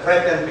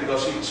threatened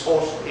because its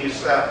host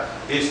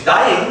is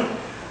dying,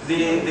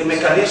 the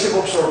mechanism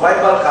of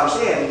survival comes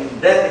in,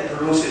 then it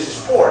produces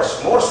spores,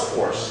 more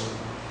spores.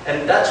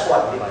 And that's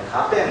what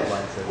happens.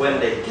 When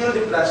they kill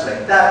the plants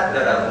like that,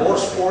 there are more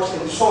spores in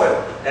the soil,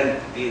 and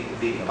the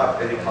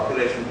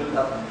population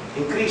build-up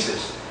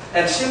increases.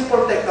 And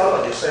simple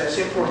technologies,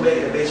 simple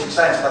basic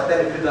science, but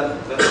then if you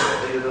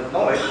don't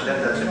know it,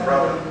 then that's a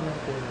problem.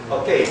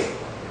 Okay.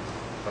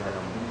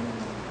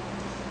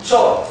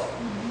 So,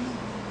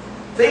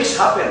 things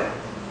happen.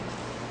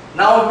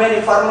 Now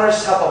many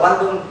farmers have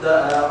abandoned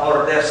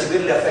or they're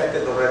severely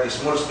affected already,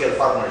 small-scale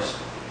farmers.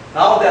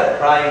 Now they're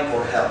crying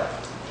for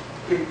help.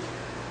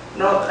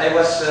 No, I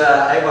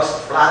was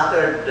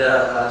flattered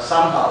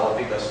somehow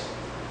because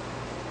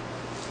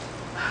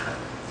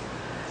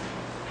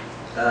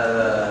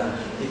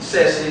it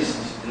says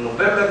in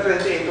November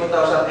 28,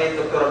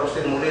 2008, Dr.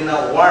 Agustin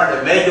Molina warned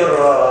a major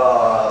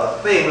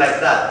thing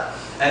like that,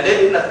 and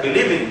they did not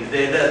believe it.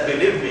 They did not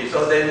believe me.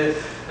 So they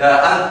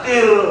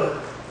until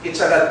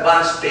it's an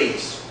advanced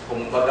stage,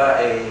 kumbaga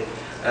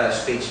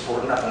stage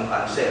 4 na kung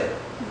cancer.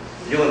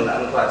 Yun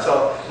ang plan.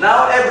 So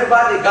now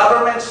everybody,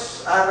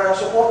 governments are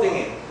supporting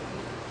it.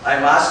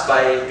 I'm asked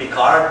by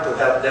Picard to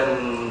help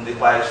them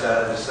devise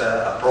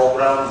a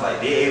program by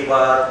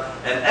DAVAR,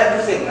 and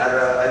everything,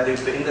 and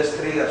the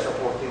industry are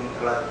supporting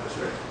a lot of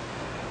research.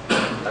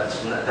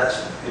 That's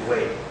the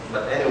way.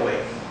 But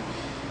anyway,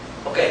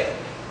 okay.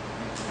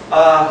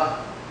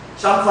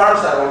 Some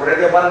farms are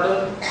already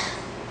abandoned.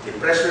 The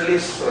press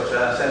release was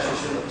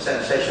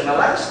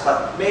sensationalized,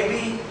 but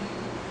maybe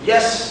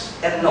yes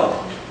and no.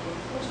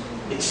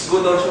 It's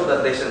good also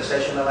that they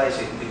sensationalize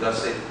it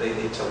because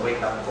it's a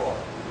wake-up call.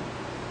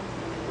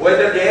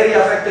 Whether the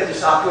area affected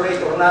is accurate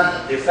or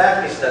not, the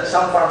fact is that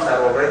some farms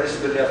are already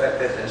severely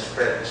affected and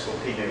spread is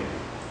continuing.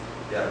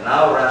 They are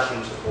now rushing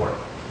support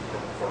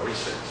for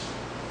research.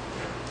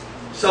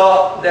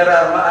 So there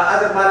are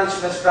other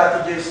management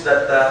strategies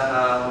that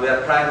we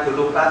are trying to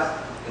look at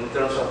in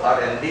terms of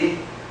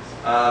R&D,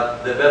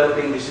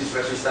 developing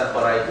disease-resistant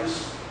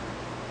varieties,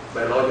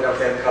 biological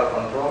chemical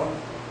control,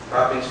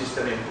 cropping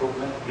system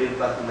improvement, clean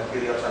planting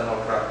materials, and all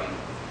cropping.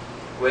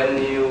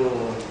 When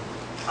you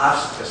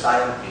ask a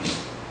scientist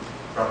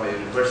from a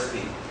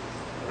university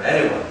or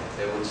anyone,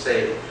 they would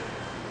say,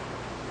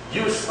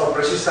 use of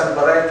resistant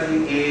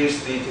variety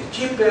is the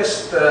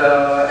cheapest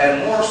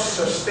and more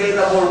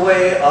sustainable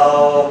way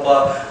of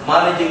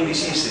managing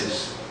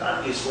diseases.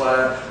 That is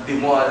why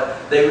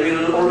they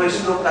will always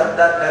look at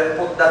that and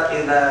put that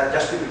in a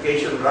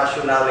justification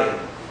rationale.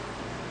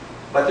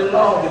 But you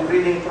know, the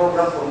breeding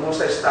program for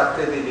Musa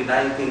started in the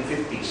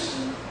 1950s,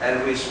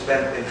 and we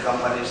spent in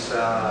companies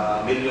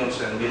millions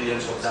and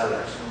millions of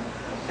dollars.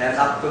 And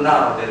up to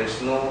now, there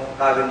is no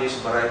Cavendish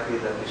variety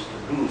that is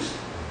produced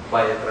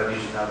by a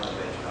traditional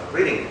conventional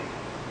breeding.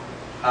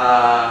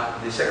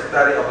 The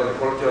Secretary of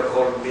Agriculture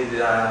called me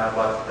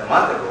about a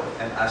month ago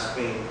and asked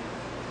me,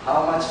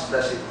 how much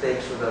does it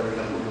take so that we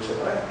can produce a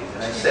variety?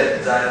 And I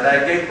said,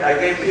 I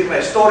gave him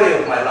a story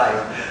of my life.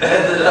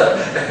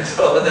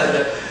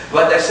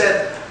 But I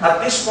said,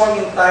 at this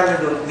point in time, you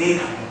don't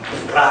need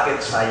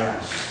rocket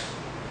science.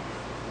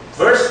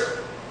 First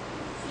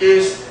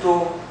is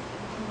to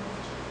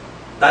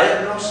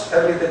diagnose,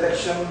 early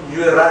detection,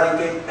 you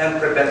eradicate and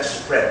prevent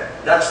spread.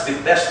 That's the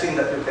best thing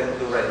that you can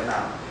do right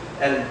now.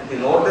 And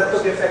in order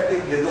to be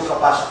effective, you do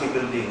capacity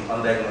building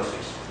on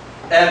diagnosis.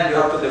 And you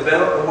have to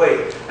develop a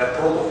way, a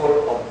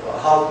protocol of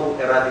how to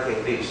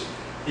eradicate this.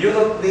 You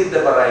don't need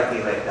the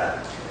variety like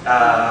that.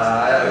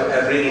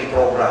 A breeding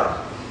program.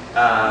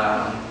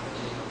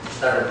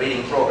 Start a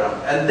breeding program.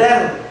 And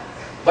then,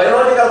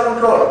 biological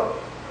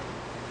control.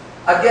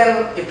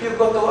 Again, if you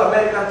go to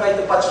American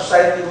Phytopath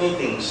Society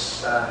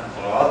meetings,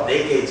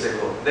 decades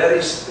ago, there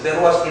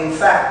was in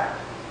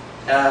fact,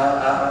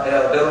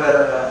 there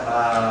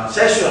were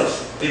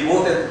sessions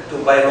devoted to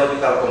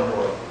biological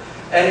control.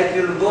 And if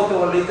you go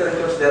to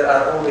literatures, there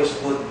are always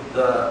good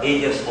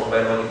agents for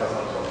biological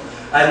control.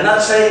 I'm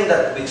not saying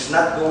that it's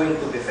not going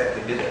to be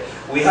effective.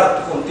 We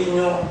have to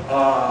continue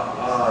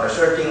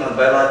researching on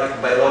biological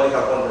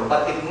control,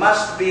 but it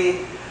must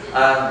be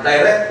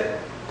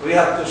directed. We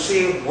have to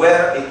see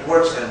where it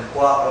works and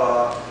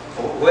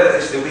where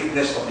is the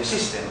weakness of the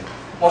system.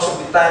 Most of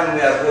the time,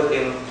 we are good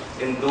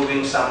in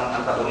doing some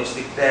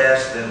antagonistic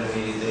tests, then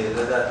we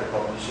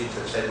publish it,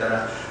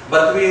 etc.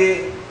 But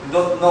we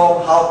don't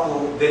know how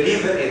to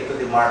deliver it to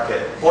the market,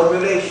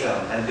 formulation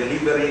and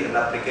delivery and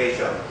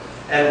application,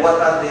 and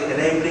what are the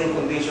enabling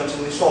conditions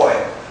in the soil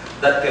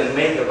that can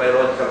make the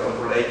biological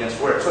control agents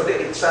work. So there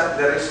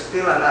is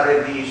still an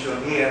R&D issue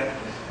here,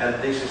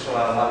 and this is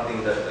one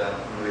thing that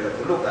we have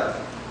to look at.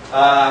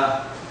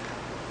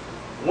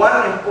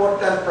 One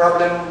important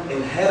problem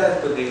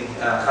inherent to the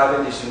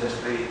Cavendish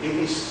industry, it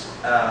is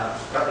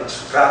its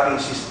cropping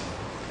system.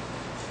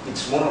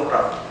 It's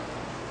monocrop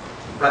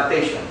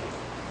plantation.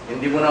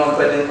 Hindi mo naman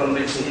pwedeng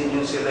convincehin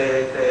yun sila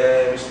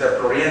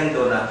Mr.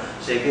 Floriendo na,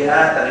 sige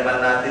ha,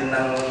 taniman natin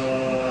ng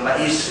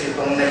mais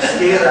itong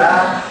next year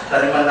ha,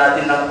 taniman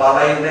natin ng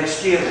palay next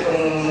year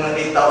itong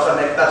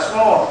 8,000 hectares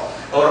mo,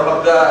 or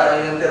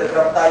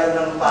mag-intercrop tayo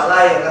ng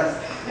palay.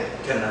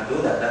 Cannot do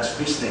that. That's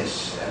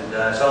business,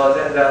 and so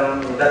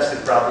that's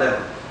the problem.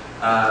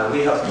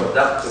 We have to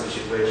adapt to the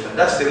situation.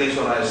 That's the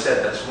reason I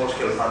said that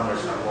small-scale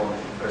farmers are more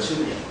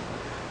resilient.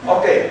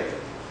 Okay,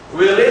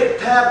 will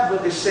it have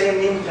the same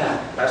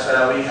impact as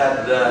we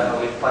had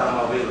with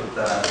Panama Wilt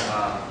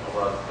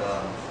about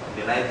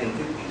the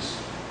 1950s?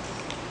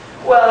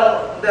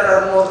 Well, there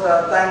are more.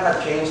 Time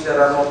has changed. There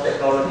are more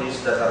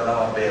technologies that are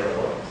now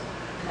available.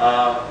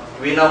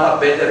 We now have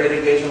better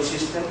irrigation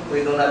system.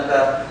 We do not.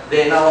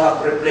 They now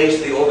have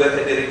replaced the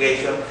overhead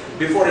irrigation.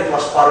 Before it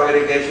was furrow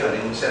irrigation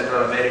in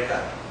Central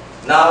America.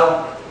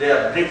 Now they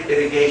have drip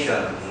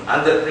irrigation,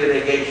 under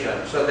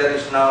irrigation. So there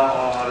is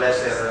now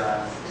lesser.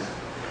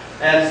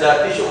 And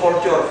tissue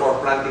culture for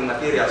planting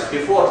materials.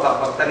 Before,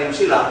 pag magtanim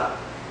sila,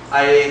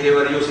 they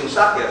were using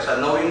suckers.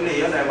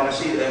 Knowingly, yun ay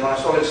mga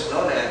soils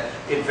no,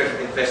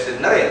 infested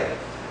na rin.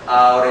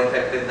 Or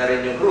infected na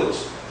rin yung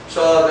roots.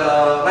 So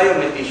ngayon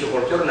may tissue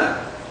culture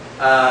na.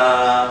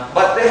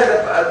 But they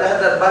had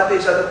the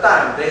advantage at the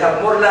time. They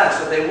have more land,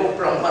 so they move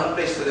from one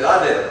place to the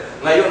other.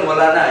 Ngayon,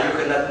 wala na. You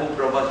cannot move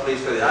from one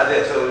place to the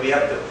other. So we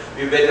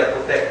better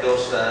protect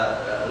those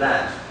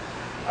lands.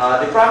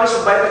 The promise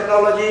of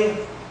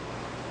biotechnology,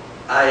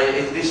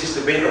 this is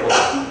debatable.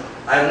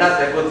 I'm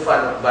not a good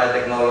fan of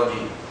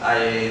biotechnology.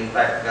 In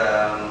fact,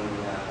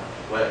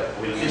 well,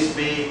 will this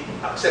be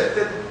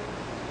accepted?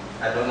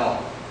 I don't know.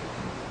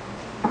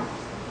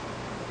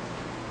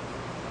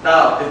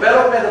 Now,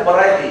 development of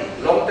variety,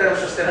 long-term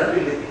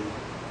sustainability.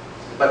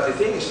 But the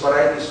thing is,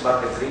 variety is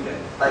market-driven,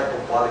 type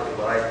of quality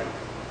variety.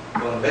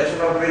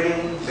 Conventional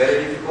breeding,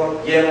 very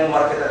difficult. GMO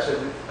market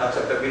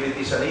acceptability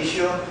is an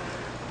issue.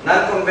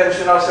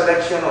 Non-conventional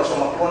selection or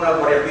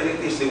somaclonal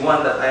variability is the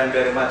one that I am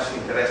very much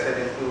interested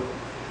into.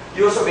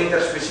 Use of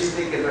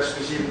interspecific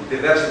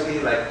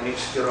diversity, like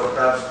mixture of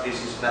crops,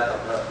 this is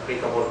not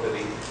applicable to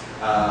the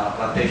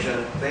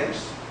plantation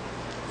things.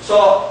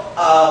 So,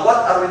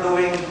 what are we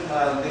doing?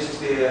 This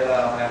is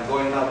I'm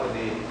going now to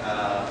the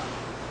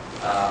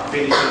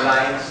finishing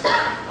lines.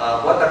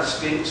 What are the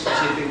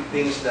specific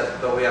things that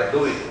we are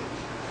doing?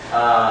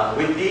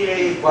 With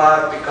DA,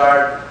 VAR,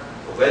 PICARD,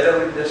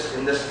 together with this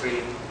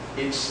industry,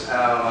 it's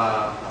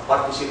a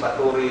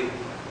participatory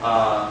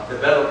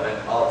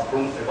development of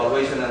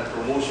evaluation and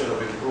promotion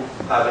of improved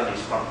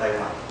Cavendish from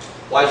Taiwan.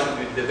 Why should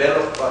we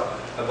develop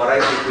a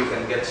variety if we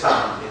can get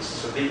some? It's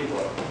so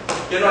difficult.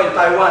 You know, in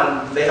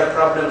Taiwan, they have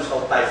problems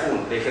of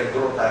typhoon. They can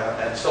grow Taiwan.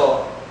 And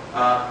so,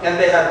 and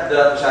they had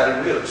the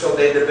Fusarium Wilt. So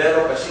they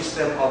developed a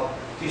system of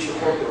tissue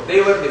culture.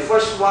 They were the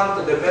first one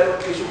to develop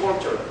tissue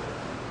culture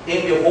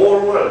in the whole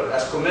world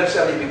as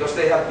commercially, because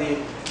they have the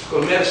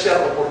commercial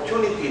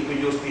opportunity to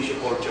use tissue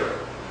culture.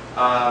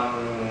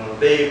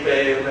 They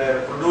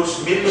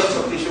produce millions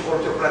of tissue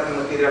culture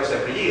planting materials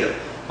every year.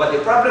 But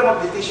the problem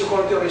of the tissue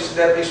culture is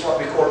that is what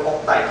we call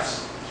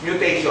off-types,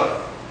 mutation.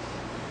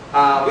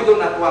 We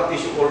do not want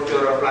tissue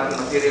culture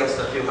planting materials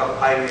that you have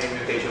high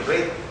mutation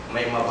rate.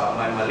 May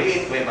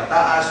maliit, may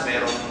mataas,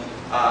 mayroong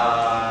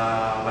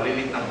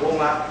malilit ng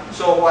bunga.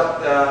 So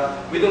what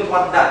we don't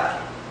want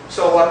that.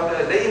 So what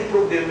they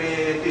improve the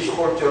tissue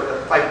culture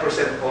at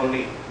 5%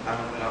 only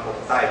of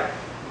type.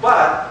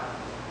 But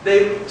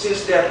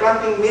since they are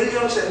planting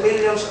millions and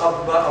millions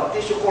of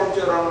tissue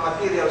culture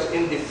materials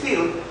in the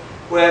field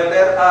where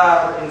there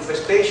are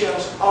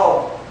infestations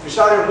of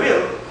Fusarium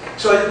Wilt,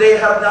 so they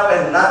have now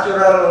a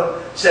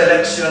natural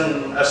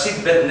selection, a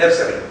seedbed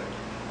nursery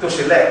to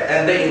select,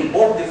 and they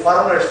involve the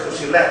farmers to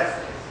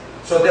select.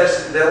 So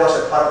there was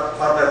a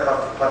farmer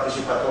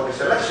participatory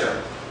selection,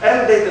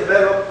 and they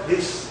developed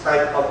this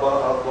type of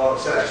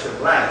selection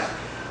lines.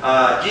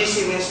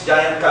 GC means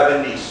giant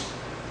Cavendish,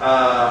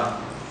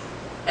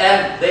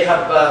 and they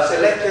have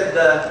selected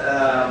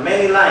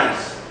many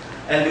lines,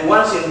 and the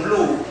ones in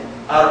blue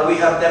we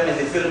have them in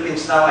the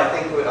Philippines now. I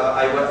think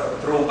I went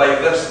through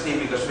Bioversity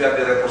because we have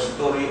the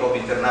repository of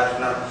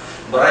international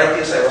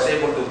varieties. I was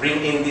able to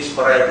bring in these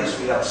varieties.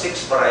 We have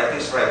 6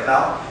 varieties right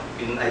now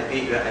in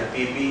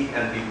IPB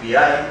and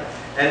BPI.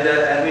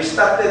 And we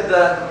started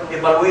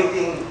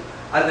evaluating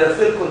under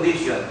field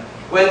condition.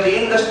 When the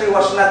industry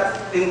was not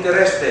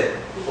interested,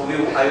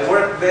 I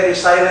worked very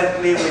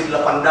silently with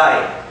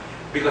Lapanday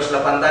because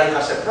Lapanday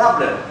has a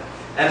problem.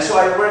 And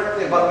so I worked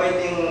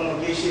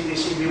evaluating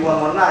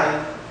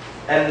GCDCB119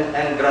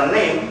 and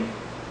Graname,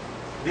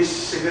 this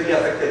severely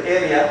affected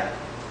area.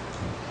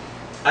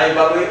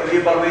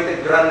 We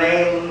evaluated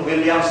Graname,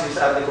 Williams, these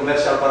are the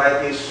commercial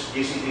varieties,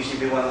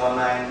 GCDCB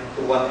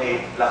 119,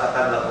 218,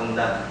 Lakatan,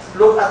 Latundan.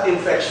 Look at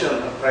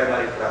infection of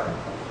primary crop.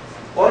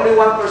 Only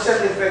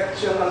 1%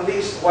 infection on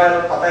this,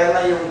 while patay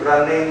na yung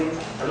Graname,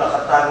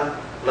 Lakatan,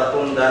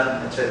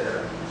 Latundan,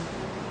 etc.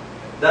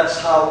 That's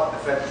how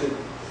effective,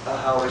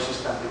 how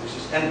resistant it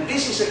is. And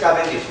this is a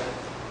Cavendish,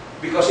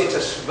 because it's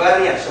a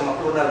variant, so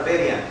clonal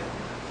variant.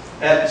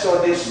 And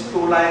so these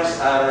 2 lines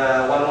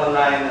are 119,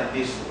 and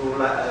these 2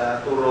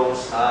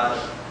 rows are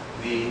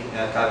the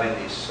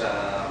Cavendish.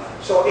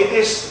 So it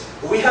is,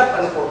 we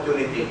have an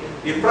opportunity.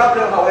 The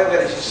problem,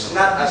 however, is it's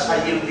not as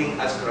high yielding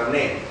as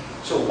Graname.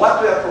 So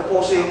what we are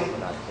proposing,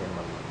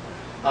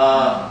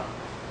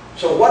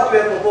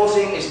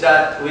 is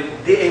that with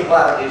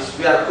DA-BAR is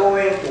we are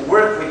going to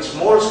work with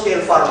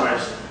small-scale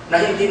farmers na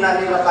hindi na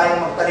nila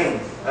kayang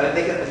magtanim.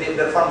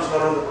 Their farm is no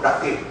longer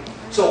productive.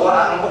 So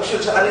ang option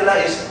sa kanila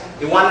is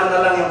iwanan na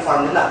lang yung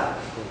farm nila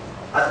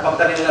at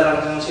magtanim na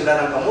lang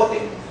sila ng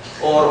kamote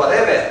or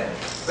whatever.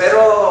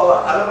 Pero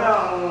alam mo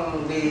yung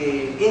the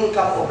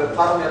income of a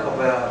farmer of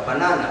a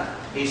banana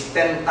is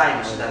 10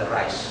 times than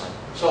rice.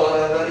 So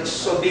it's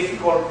so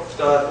difficult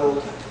to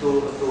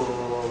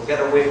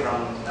get away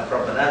from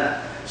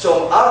banana.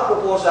 So our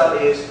proposal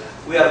is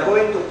we are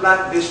going to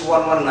plant this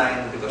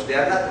 119 because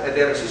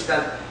they're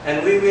resistant,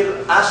 and we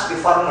will ask the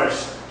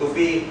farmers to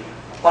be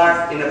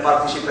part in a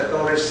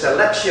participatory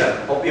selection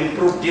of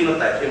improved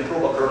genotypes,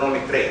 improved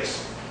agronomic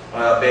traits,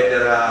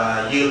 better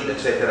yield,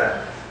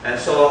 etc. And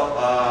so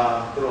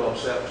through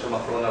some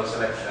clonal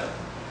selection.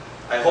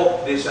 I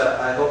hope this.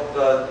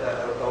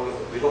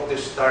 We hope to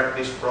start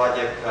this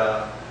project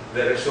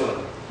very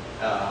soon.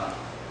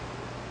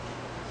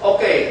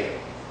 Okay,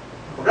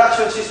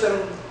 production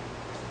system.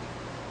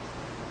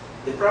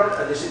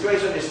 The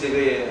situation is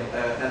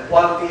and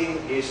quality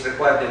is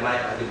required in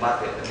the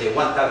market. They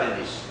want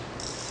Cavendish,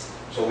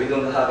 so we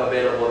don't have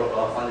available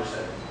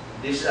fungicide.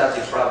 These are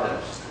the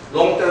problems.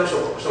 Long-term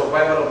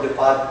survival of the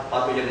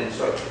pathogen in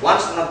soil.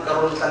 Once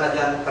nagkaroon ka na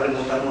dyan,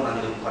 kalimutan mo,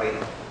 nandun pa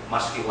rin.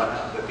 Maski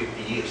 150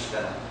 years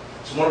ka na.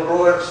 Small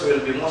growers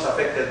will be most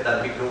affected than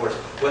big growers.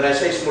 When I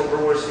say small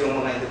growers, yung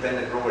mga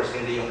independent growers,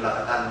 hindi yung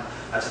Lakatan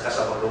at saka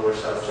sa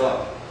growers sa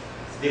Luzon.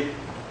 The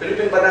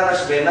Philippine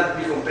bananas may not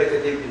be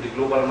competitive in the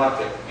global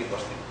market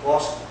because the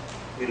cost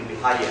will be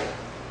higher.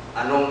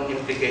 Anong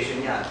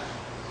implication niya?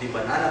 The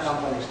banana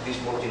companies,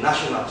 these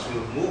multinationals,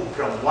 will move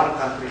from one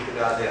country to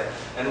the other.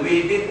 And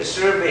we did a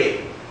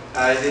survey.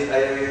 I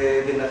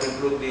did not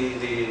include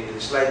the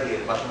slide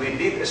here, but we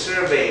did a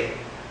survey,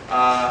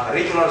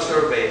 regional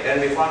survey, and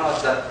we found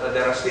out that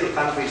there are still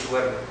countries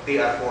where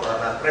TR4 are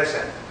not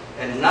present.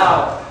 And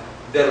now,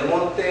 Del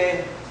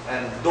Monte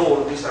and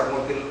Dole, these are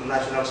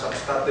multinationals, have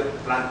started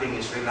planting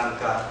in Sri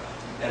Lanka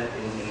and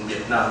in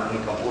Vietnam,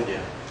 in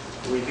Cambodia.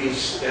 It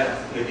is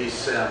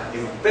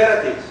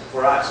imperative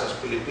for us as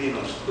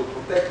Filipinos to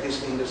protect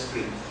this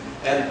industry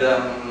We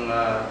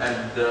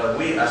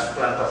as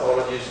plant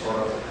pathologists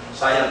or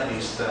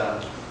scientists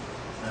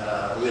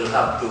will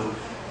have to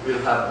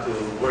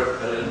work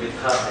a little bit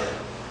harder.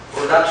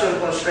 Production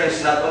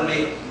constraints not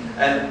only,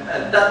 and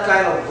that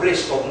kind of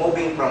risk of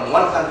moving from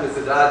one country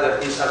to the other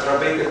is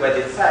aggravated by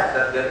the fact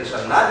that there is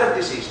another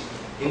disease.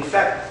 In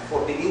fact,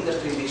 for the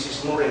industry, this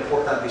is more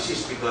important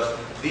disease because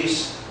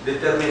this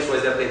determines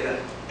whether they can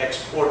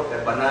export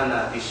a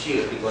banana this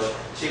year, because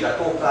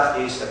sigatoka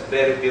is a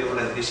very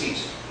virulent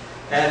disease.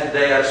 And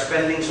they are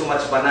spending so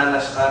much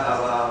bananas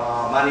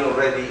money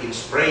already in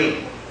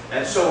spraying.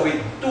 And so with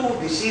two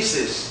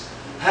diseases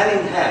hand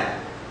in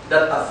hand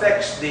that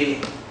affects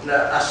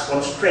as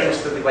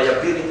constraints to the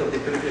viability of the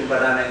Philippine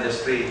banana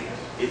industry,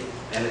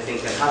 anything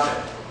can happen.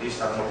 These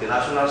are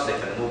multinationals, they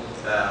can move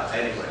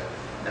anywhere.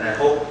 And I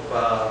hope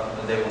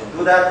they won't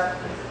do that.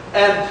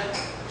 And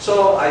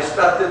so I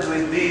started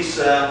with this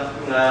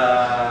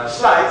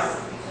slide.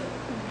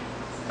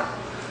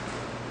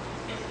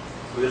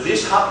 Will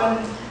this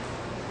happen?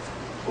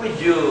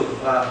 With you,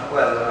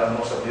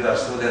 most of you are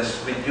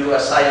students, with you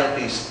as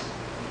scientists,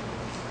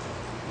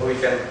 we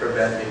can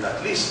prevent it.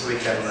 At least we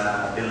can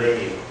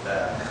delay it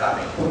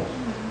coming.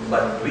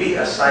 But we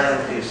as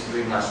scientists,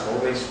 we must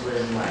always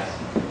bear in mind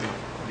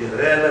the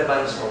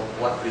relevance of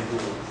what we do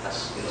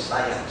as in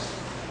science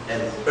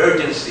and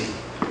urgency.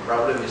 The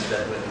problem is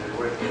that when we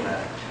work in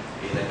a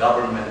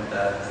government,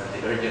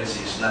 the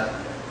urgency is not.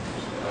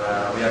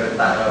 We would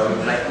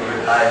like to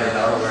retire in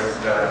our work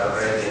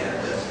already.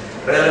 And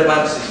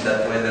relevance is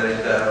that whether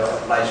it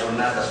applies or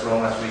not, as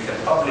long as we can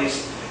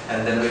publish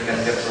and then we can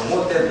get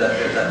promoted,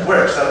 that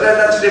works. So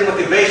that's the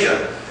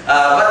motivation.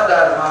 But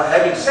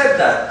having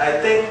said that, I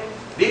think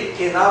deep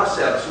in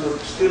ourselves we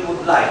still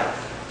would like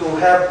to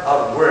have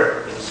our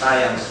work in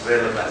science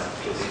relevant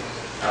to the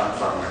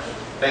farmers.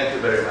 Thank you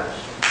very much.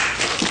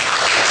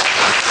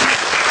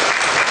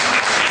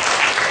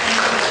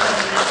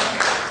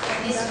 At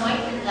this point,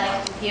 we'd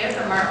like to hear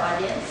from our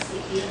audience.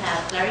 If you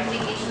have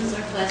clarifications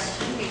or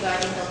questions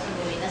regarding Dr.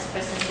 Molina's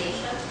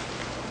presentation,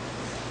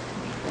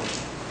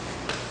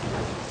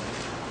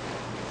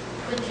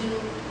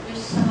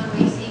 there's someone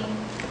raising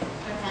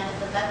her hand at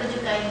the back. Could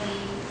you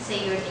kindly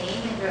say your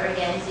name and your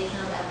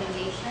organizational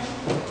affiliation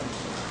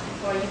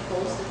before you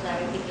pose the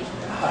clarification?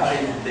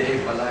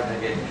 Hindi pala.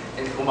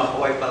 Hindi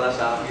kumakuhay pala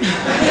sa akin.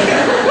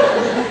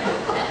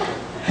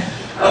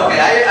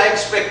 Okay, I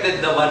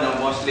expected naman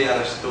mostly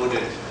are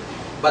students.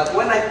 But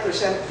when I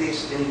present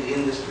this in the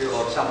industry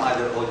or some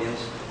other audience,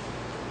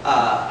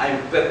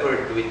 I'm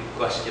peppered with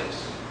questions.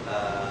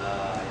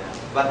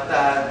 But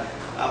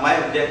my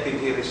objective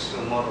here is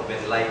more of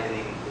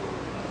enlightening to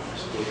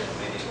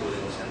many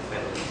students and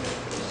fellow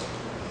instructors.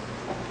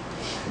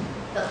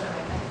 Dr.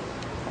 Mecca.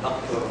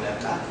 Dr.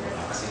 Mecca?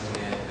 Kasi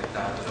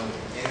nagtatanong.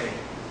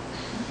 Anyway.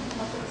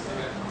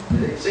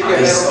 Sige,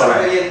 meron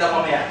pa kayo na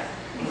mamaya.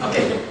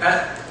 Okay.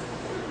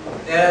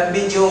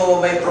 Medyo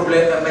may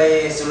problema,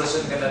 may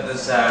solusyon ka na doon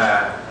sa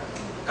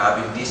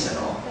Cavendish,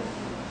 ano?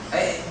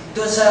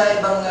 Doon sa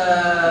ibang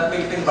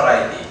Philippine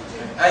variety,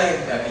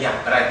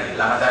 variety,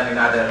 lakatan and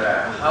other,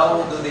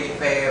 how do they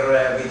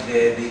fare with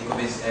the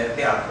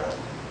TR4?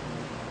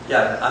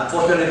 Yeah,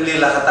 unfortunately,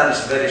 lakatan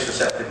is very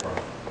susceptible.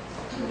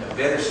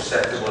 Very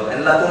susceptible.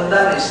 And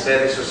latundan is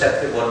very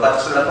susceptible.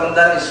 But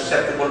latundan is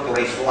susceptible to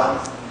race 1.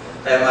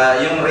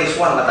 Yung race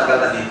 1,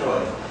 matagal na dito.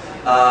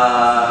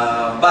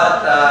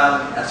 But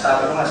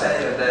sabi ko nga sa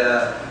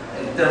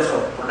in terms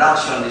of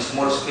production, the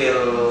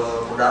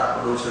small-scale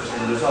producers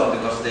in Luzon,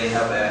 because they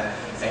have a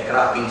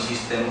cropping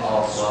system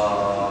of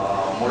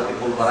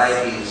multiple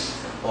varieties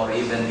or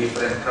even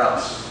different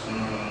crops,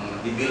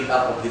 the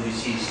build-up of the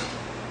disease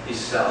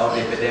is or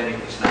the epidemic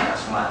is not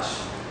as much.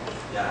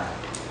 Yeah.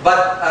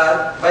 But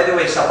by the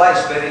way, Sabay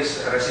is very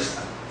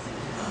resistant.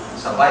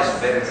 Sabay is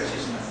very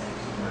resistant.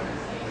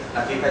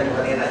 Nakita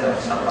nyo kanina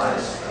doon, Sabay.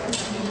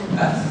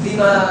 Di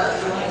ba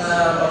yung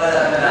mga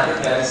natin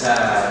galing sa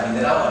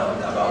Mindanao,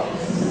 about?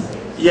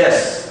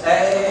 Yes.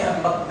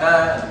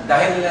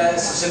 Dahil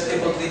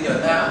susceptible din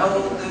yun,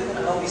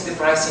 how is the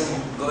pricing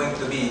going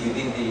to be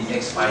within the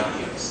next 5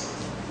 years?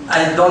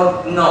 I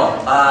don't know.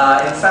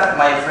 In fact,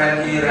 my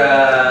friend here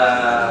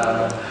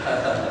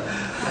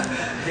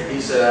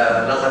is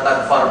a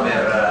lakatan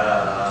farmer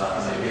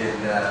in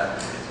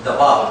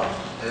Davao.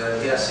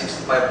 He has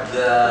 65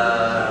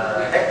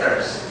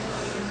 hectares.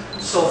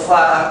 So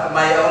far,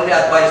 my only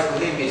advice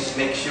to him is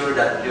make sure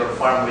that your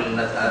farm will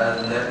not,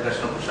 there's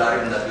no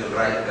Fusarium that will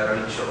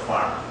reach your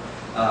farm.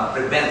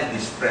 Prevent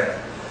this spread.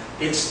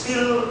 It's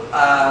still,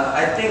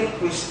 I think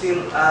we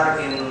still are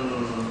in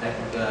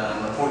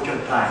fortune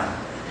time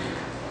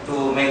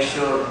to make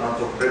sure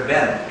to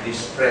prevent the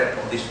spread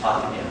of this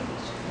pathogen.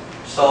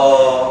 So,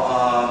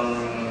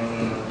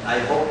 I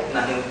hope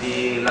na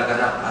hindi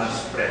laganap ang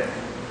spread.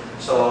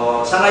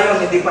 So, sa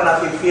ngayon, hindi pa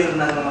na-feel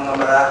ng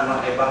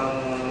mga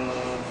ibang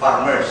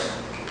farmers,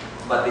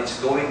 but it's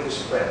going to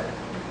spread.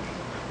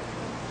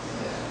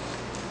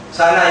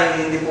 Sana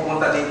hindi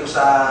pupunta dito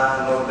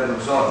sa Northern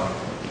Luzon.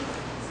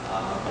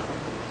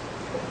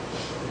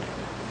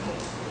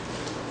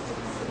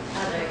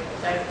 Other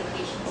clarification.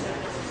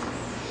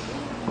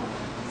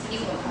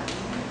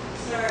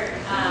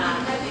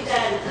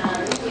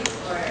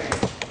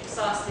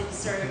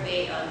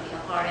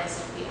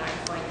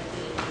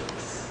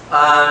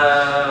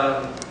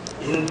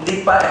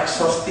 Hindi pa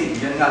exhaustive.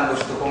 Yun nga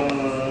gusto kong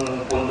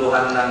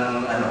punduhan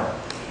ng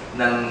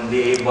ng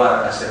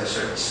DA-BAR as a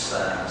research.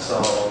 So,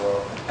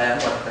 ayan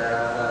what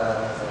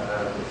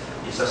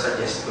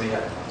isa-suggest ko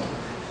yan.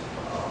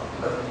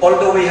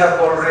 Although we have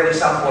already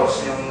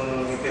samples,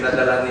 yung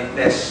pinadala ni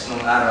test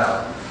nung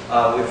araw,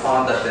 we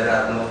found that there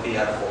are no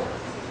TR4,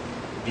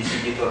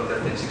 BCG 12,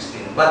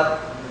 13, 16.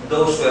 But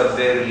those were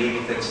very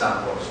limited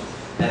samples.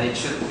 And it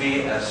should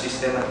be a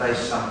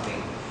systematized something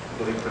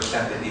to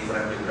represent the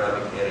different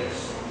geographic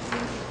areas.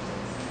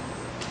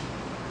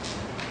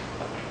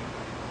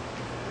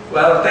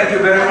 Well, thank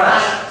you very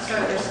much.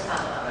 Sir, there's a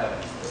follow-up.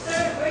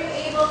 Sir, were you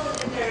able to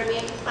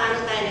determine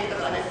paano tayo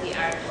nagkaroon ng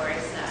TR4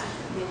 sa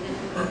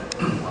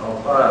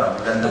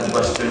Magandang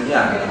question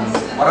yan.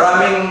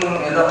 Maraming,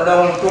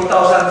 noong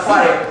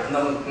 2005,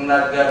 nung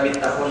nag-meet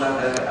ako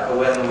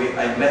when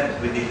I met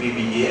with the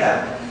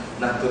PBGN,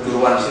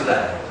 nagtuturuan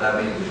sila.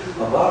 Sabi,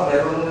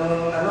 meron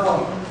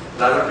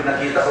lalo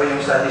pinakita ko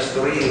yung sa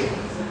history.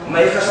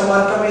 May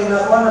kasamahan kami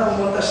na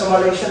pumunta sa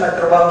Malaysia,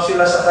 nagtrabaho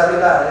sila sa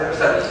kanila.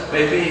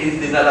 Maybe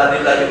dinala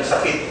nila yung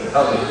sakit.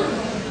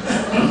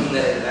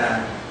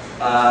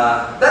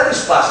 That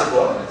is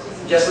possible.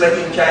 Just like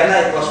in China,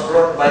 it was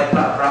brought by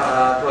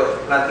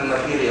planting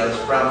materials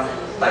from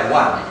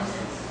Taiwan,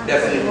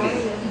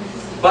 definitely.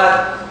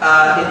 But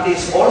it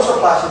is also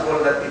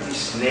possible that it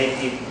is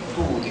native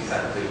to the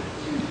country.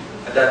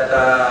 That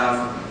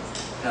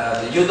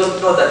you don't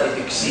know that it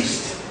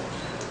exists.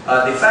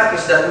 The fact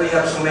is that we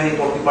have so many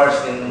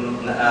cultivars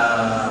in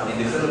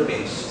the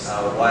Philippines,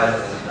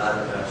 wild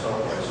and so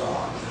forth and so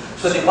on.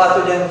 So the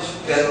pathogens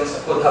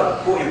could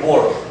have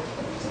co-evolved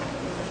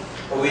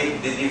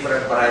with the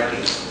different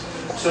varieties.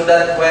 So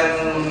that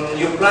when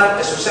you plant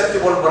a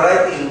susceptible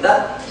variety in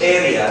that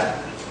area,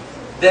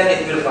 then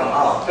it will come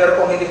out. Pero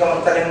kung hindi ka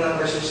magtanim ng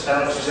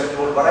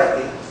susceptible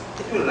variety,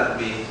 it will not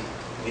be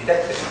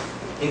detected.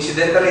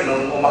 Incidentally,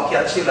 nung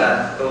umakyat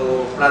sila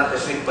to plant a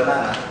sweet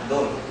banana,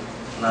 doon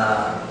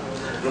na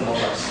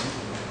lumabas.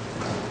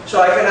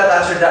 So I cannot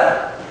answer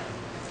that.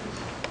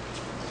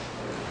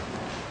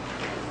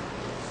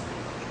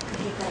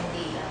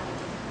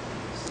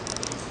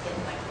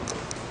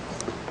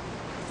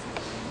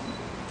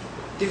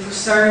 The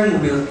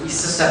Fusarium Wilt is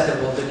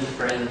susceptible to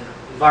different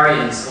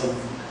variants of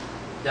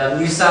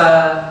the Musa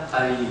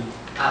family,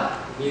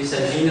 Musa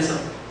genus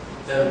of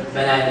the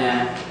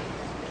banana,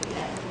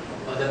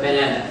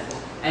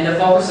 And the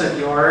focus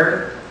of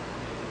your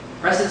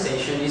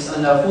presentation is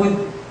on the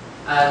food,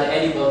 the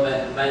edible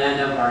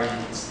banana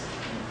variants.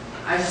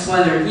 I just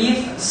wonder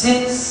if,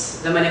 since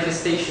the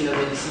manifestation of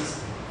the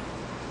disease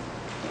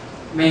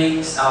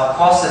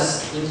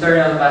causes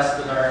internal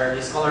vascular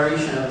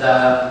discoloration of the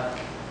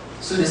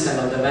system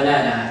of the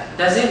banana,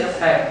 does it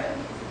affect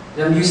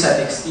the Musa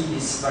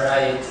textilis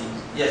variety?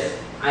 Yes.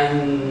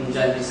 I'm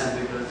John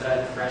Vicente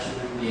Beltran,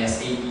 freshman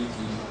BSABT.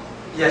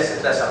 Yes,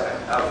 it does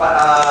affect.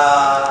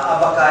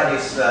 Abaca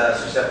is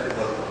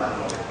susceptible to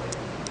manual.